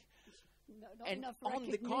rubbing my... And on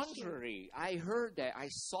the contrary, I heard that, I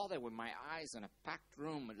saw that with my eyes in a packed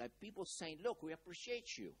room, like people saying, look, we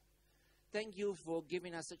appreciate you. Thank you for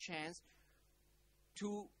giving us a chance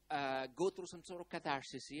to go through some sort of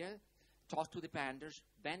catharsis here, talk to the Panthers,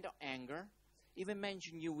 vent our anger, even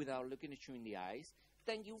mention you without looking at you in the eyes.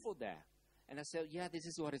 Thank you for that. And I said, yeah, this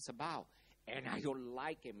is what it's about. And I don't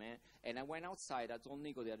like it, man. And I went outside. I told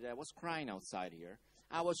Nico the other day, I was crying outside here.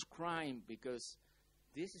 I was crying because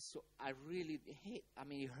this is so, I really hate,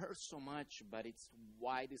 it hurts so much, but it's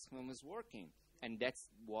why this film is working. And that's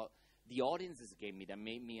what the audiences gave me that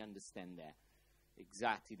made me understand that.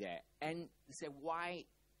 Exactly that. And they said, why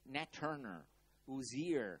Nat Turner, who's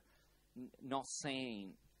here, not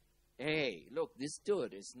saying, hey, look, this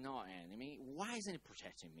dude is not an enemy. Why isn't he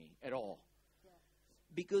protecting me at all? Yeah.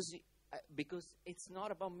 Because it's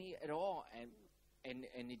not about me at all, and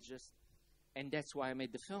it just, and that's why I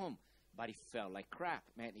made the film. But it felt like crap,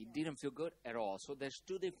 man. It didn't feel good at all. So there's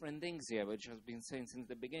two different things here, which I've been saying since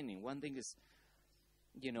the beginning. One thing is,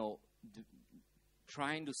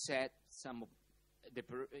 trying to set some of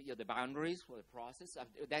the boundaries for the process.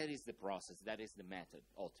 That is the process. That is the method,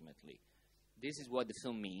 ultimately. This is what the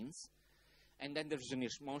film means. And then there's an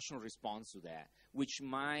emotional response to that, which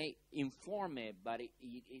might inform it, but it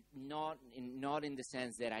not in the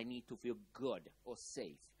sense that I need to feel good or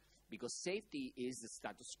safe. Because safety is the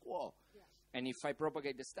status quo. Yeah. And if I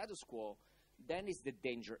propagate the status quo, then is the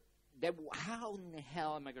danger. How in the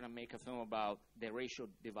hell am I going to make a film about the racial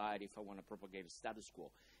divide if I want to propagate a status quo?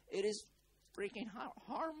 It is freaking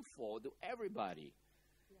harmful to everybody.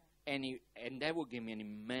 Yeah. And that will give me an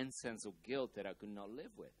immense sense of guilt that I could not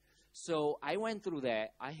live with. So I went through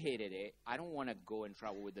that. I hated it. I don't want to go and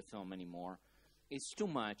travel with the film anymore. It's too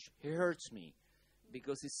much. It hurts me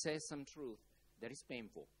because it says some truth that is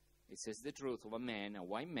painful. It says the truth of a man, a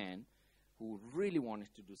white man, who really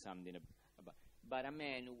wanted to do something about, but a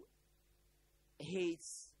man who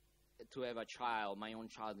hates to have a child, my own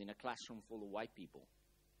child, in a classroom full of white people.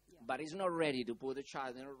 Yeah. But he's not ready to put a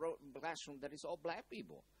child in a classroom that is all black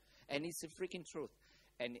people. And it's a freaking truth.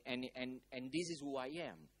 And this is who I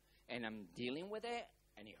am. And I'm dealing with it,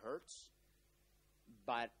 and it hurts.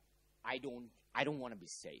 But I don't want to be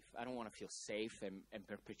safe. I don't want to feel safe and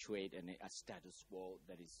perpetuate a status quo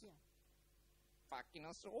that is fucking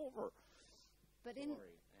us over. But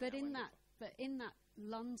in that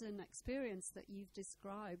London experience that you've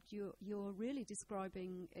described, you're really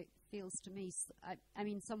describing, it feels to me,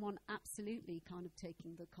 someone absolutely kind of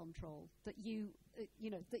taking the control that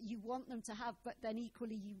that you want them to have, but then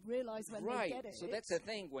equally you realize when they get it. So that's the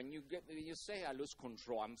thing. When you say I lose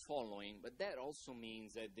control, I'm following, but that also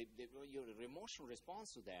means that your emotional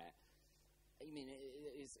response to that,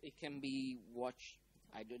 it can be what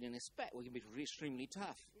I didn't expect. It can be extremely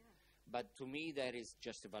tough. Yeah. But to me, that is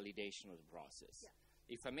just a validation of the process. Yeah.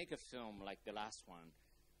 If I make a film like the last one,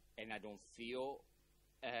 and I don't feel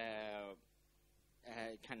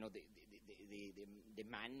kind of the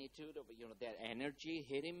magnitude of that energy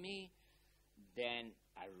hitting me, then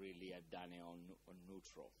I really have done it on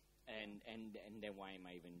neutral. And then why am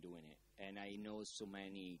I even doing it? And I know so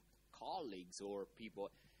many colleagues or people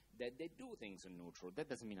that they do things on neutral. That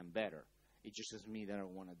doesn't mean I'm better. It just means that I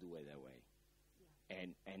don't want to do it that way. Yeah.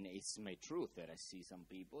 And it's my truth that I see some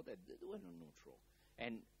people that do it on neutral.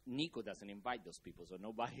 And Nico doesn't invite those people, so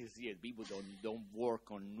nobody's here. People don't work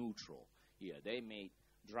on neutral here. They may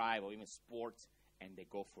drive or even sports, and they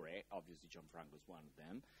go for it. Obviously, Gianfranco is one of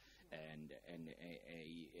them. And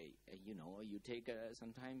you take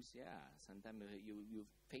sometimes you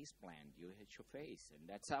face plant, you hit your face, and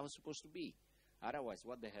that's how it's supposed to be. Otherwise,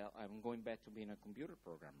 what the hell? I'm going back to being a computer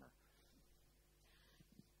programmer.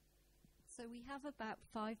 So we have about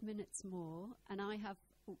 5 minutes more, and I have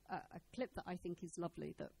a clip that I think is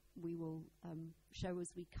lovely that we will show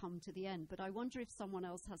as we come to the end. But I wonder if someone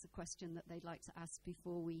else has a question that they'd like to ask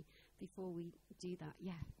before we do that.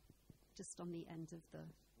 Yeah, just on the end of the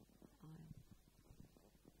aisle.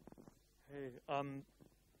 Hey,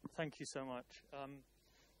 thank you so much.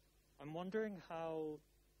 I'm wondering how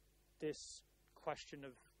this question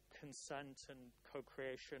of consent and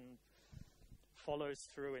co-creation follows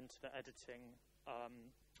through into the editing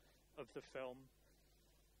of the film.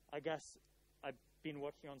 I guess I've been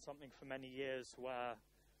working on something for many years where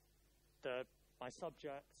my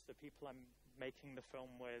subjects, the people I'm making the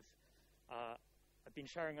film with, I've been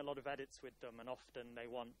sharing a lot of edits with them, and often they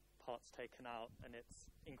want parts taken out, and it's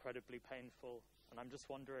incredibly painful. And I'm just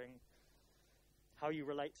wondering how you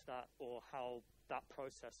relate to that, or how that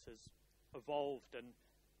process has evolved, and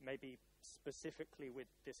maybe specifically with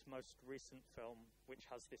this most recent film, which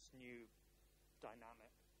has this new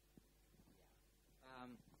dynamic.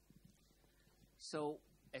 So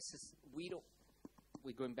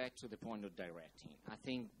we're going back to the point of directing. I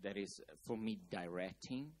think that is, for me,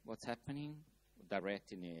 directing what's happening.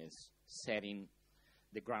 Directing is setting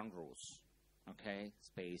the ground rules, okay?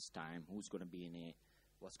 Space, time, who's going to be in it,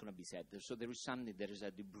 what's going to be said. So there is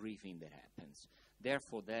a debriefing that happens.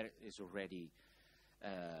 Therefore, there is already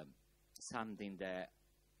something that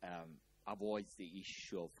avoids the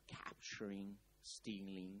issue of capturing,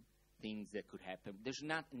 stealing, things that could happen. There's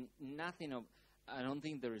nothing of, I don't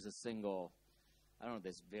think there is a single, I don't know,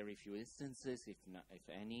 there's very few instances, if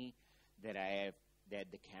any, that I have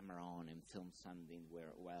had the camera on and filmed something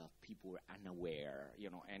where, well, people were unaware,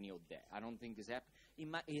 any of that. I don't think this happens.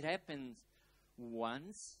 It happens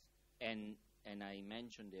once, and I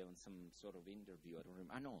mentioned it on some sort of interview. I don't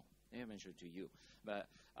remember. I know, I mentioned it to you. But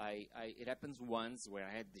it happens once where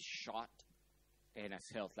I had this shot, and I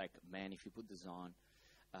felt like, man, if you put this on,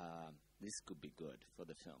 this could be good for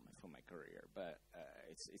the film and for my career. But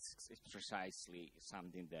it's precisely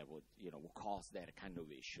something that would cause that kind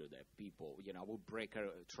of issue, that people would break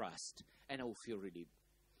trust, and I would feel really,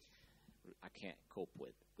 I can't cope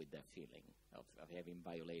with that feeling of having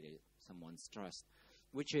violated someone's trust,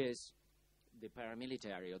 which is the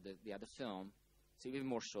paramilitary of the other film. It's even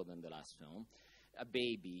more so than the last film. A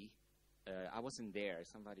baby. I wasn't there.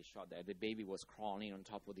 Somebody shot that. The baby was crawling on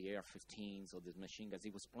top of the AR-15s or the machine guns.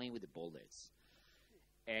 He was playing with the bullets,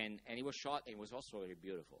 and he was shot. And it was also very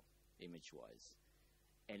beautiful, image-wise.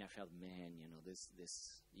 And I felt, man, this,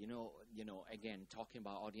 again, talking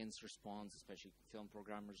about audience response, especially film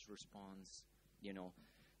programmers' response. The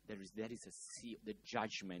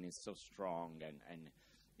judgment is so strong, and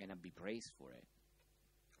I'd be praised for it.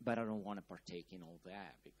 But I don't want to partake in all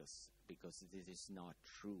that because this is not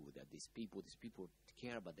true, that these people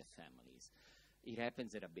care about their families. It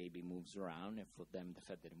happens that a baby moves around, and for them, the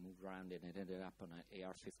fact that it moved around and it ended up on an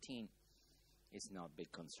AR-15 is not a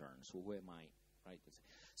big concern. So who am I, right?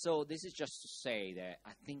 So this is just to say that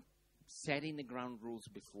I think setting the ground rules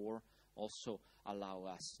before also allow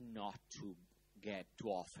us not to get too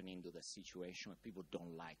often into the situation where people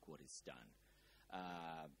don't like what is done.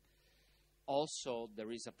 Also,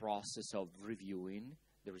 there is a process of reviewing.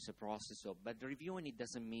 But the reviewing, it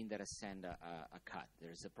doesn't mean that I send a cut.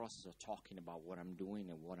 There is a process of talking about what I'm doing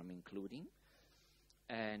and what I'm including.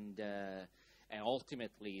 And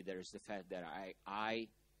ultimately, there is the fact that I,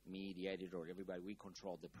 me, the editor, everybody, we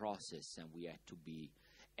control the process, and we have to be,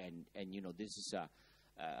 and this is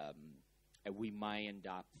we might end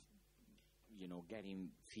up,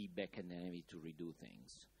 getting feedback and then having to redo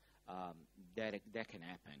things. That can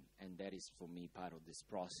happen, and that is for me part of this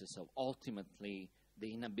process of ultimately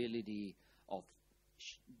the inability of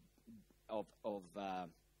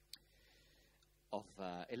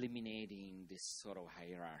eliminating this sort of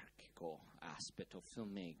hierarchical aspect of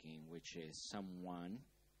filmmaking, which is someone,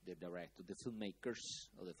 the director, the filmmaker,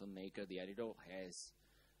 the editor has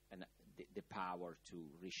the power to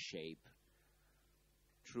reshape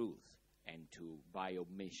truth and to by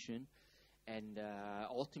omission. And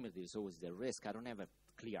ultimately, there's always the risk. I don't have a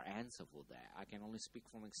clear answer for that. I can only speak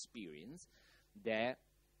from experience that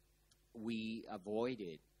we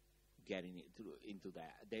avoided getting into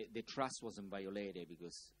that. The trust wasn't violated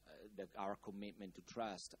because our commitment to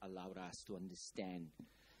trust allowed us to understand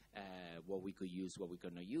what we could use, what we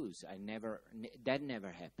could not use. That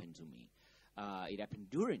never happened to me. It happened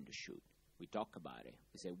during the shoot. We talk about it.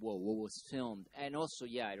 We say, whoa, what was filmed? And also,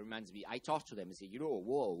 yeah, it reminds me, I talk to them and say,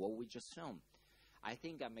 whoa, what we just filmed? I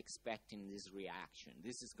think I'm expecting this reaction.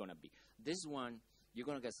 This is going to be, this one, you're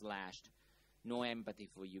going to get slashed. No empathy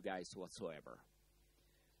for you guys whatsoever.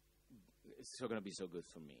 It's not going to be so good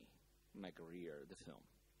for me, my career, the film.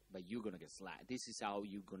 But you're going to get slashed. This is how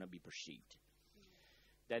you're going to be perceived.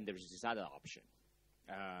 Then there's this other option.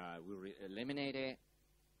 We eliminate it.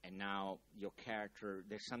 And now your character,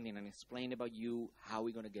 there's something unexplained about you. Are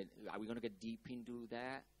we gonna get deep into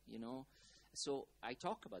that? You know. So I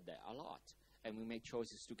talk about that a lot, and we make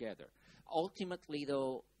choices together. Ultimately,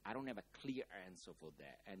 though, I don't have a clear answer for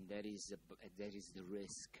that, and that is the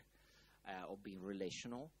risk of being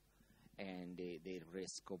relational, and the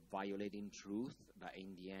risk of violating truth. But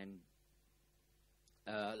in the end,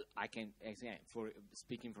 I can, again, for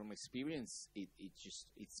speaking from experience,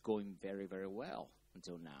 it's going very, very well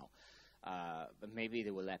until now. But maybe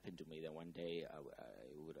it will happen to me that one day I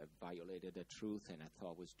would have violated the truth and I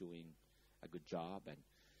thought I was doing a good job, and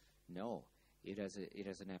no, it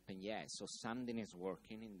hasn't happened yet. So something is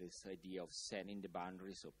working in this idea of setting the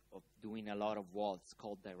boundaries, of doing a lot of what's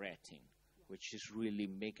called directing, which is really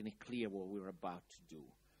making it clear what we're about to do.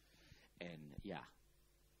 And yeah.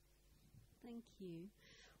 Thank you.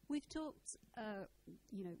 We've talked,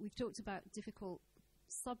 we've talked about difficult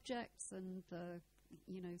subjects and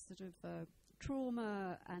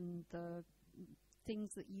trauma and the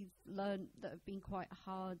things that you've learned that have been quite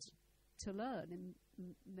hard to learn in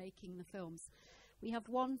making the films. We have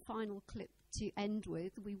one final clip to end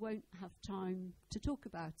with. We won't have time to talk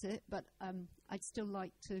about it, but I'd still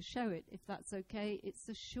like to show it, if that's okay. It's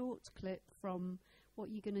a short clip from What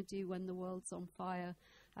You're Going to Do When the World's on Fire.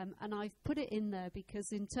 And I've put it in there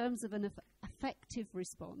because in terms of an effective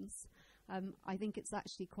response, I think it's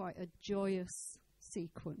actually quite a joyous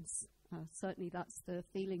sequence. Certainly that's the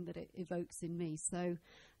feeling that it evokes in me. So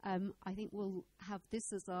I think we'll have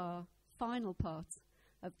this as our final part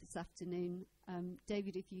of this afternoon.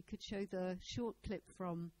 David, if you could show the short clip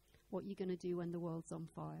from What You're Going to Do When the World's on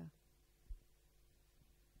Fire.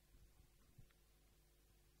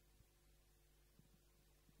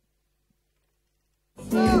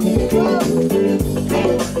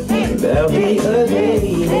 There'll be a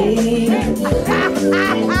day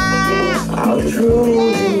I'll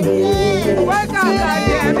truly live. Work out,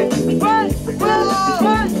 goddammit! What?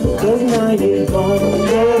 'Cause now you're gone,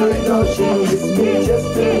 girl, don't you miss me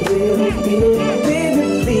just a little bit? Baby,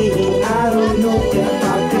 please, I don't know if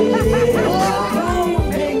I can live. Don't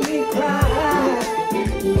make me cry.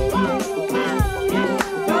 Don't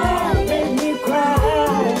make me cry.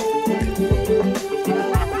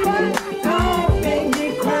 Don't make me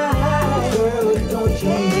cry. Girl, don't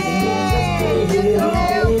you miss me just a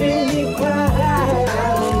little bit? Make me cry. I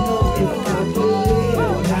don't know if I can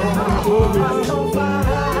live now. I'm on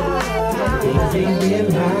fire. Things ain't been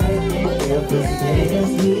right ever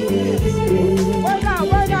since he's been. Work out.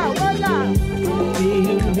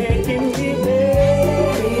 You're making me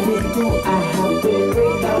beg. Baby, do I have to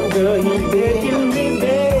break down? Girl, you're making me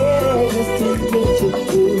beg just to get you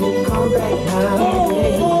to come back now.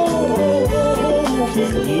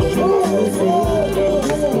 Just need you to say,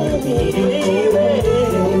 just need you to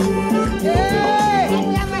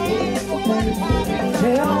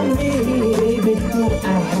tell me, baby, do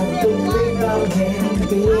I have to break down and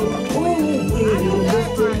beg? When you will,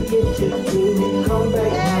 just to get you to come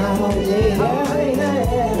back now. Yeah.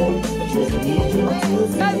 Just need you to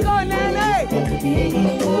say, let's go, Nene! Be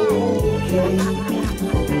okay.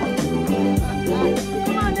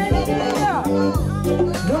 Come on, Nene,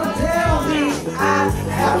 don't tell me I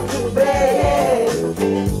have to beg,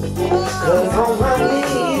 'cause on my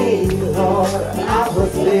knees, Lord, I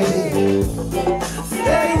was begging.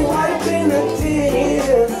 Steady wiping the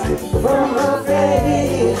tears from my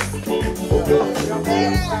face.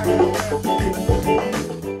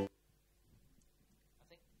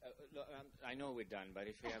 I know we're done, but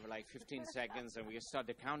if we have like 15 seconds and we start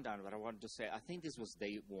the countdown, but I wanted to say, I think this was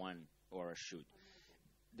day one or a shoot.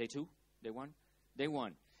 Day two? Day one? Day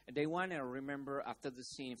one. And day one, I remember after the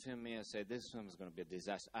scene filming, I said, this film is going to be a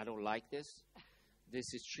disaster. I don't like this.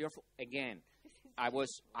 This is cheerful. Again, I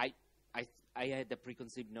had the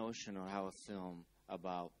preconceived notion of how a film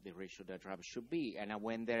about the ratio that drama should be. And I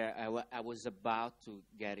went there, I was about to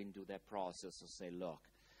get into that process to say, look,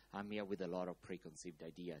 I'm here with a lot of preconceived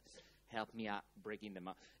ideas. Help me out breaking them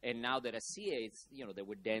up. And now that I see it, it's, you know, they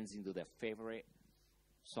were dancing to their favorite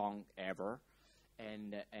song ever.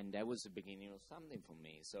 And that was the beginning of something for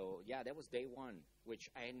me. So, yeah, that was day one, which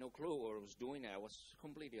I had no clue what I was doing. I was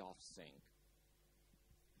completely off sync.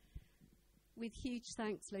 With huge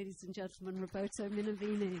thanks, ladies and gentlemen, Roberto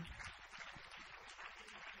Minervini.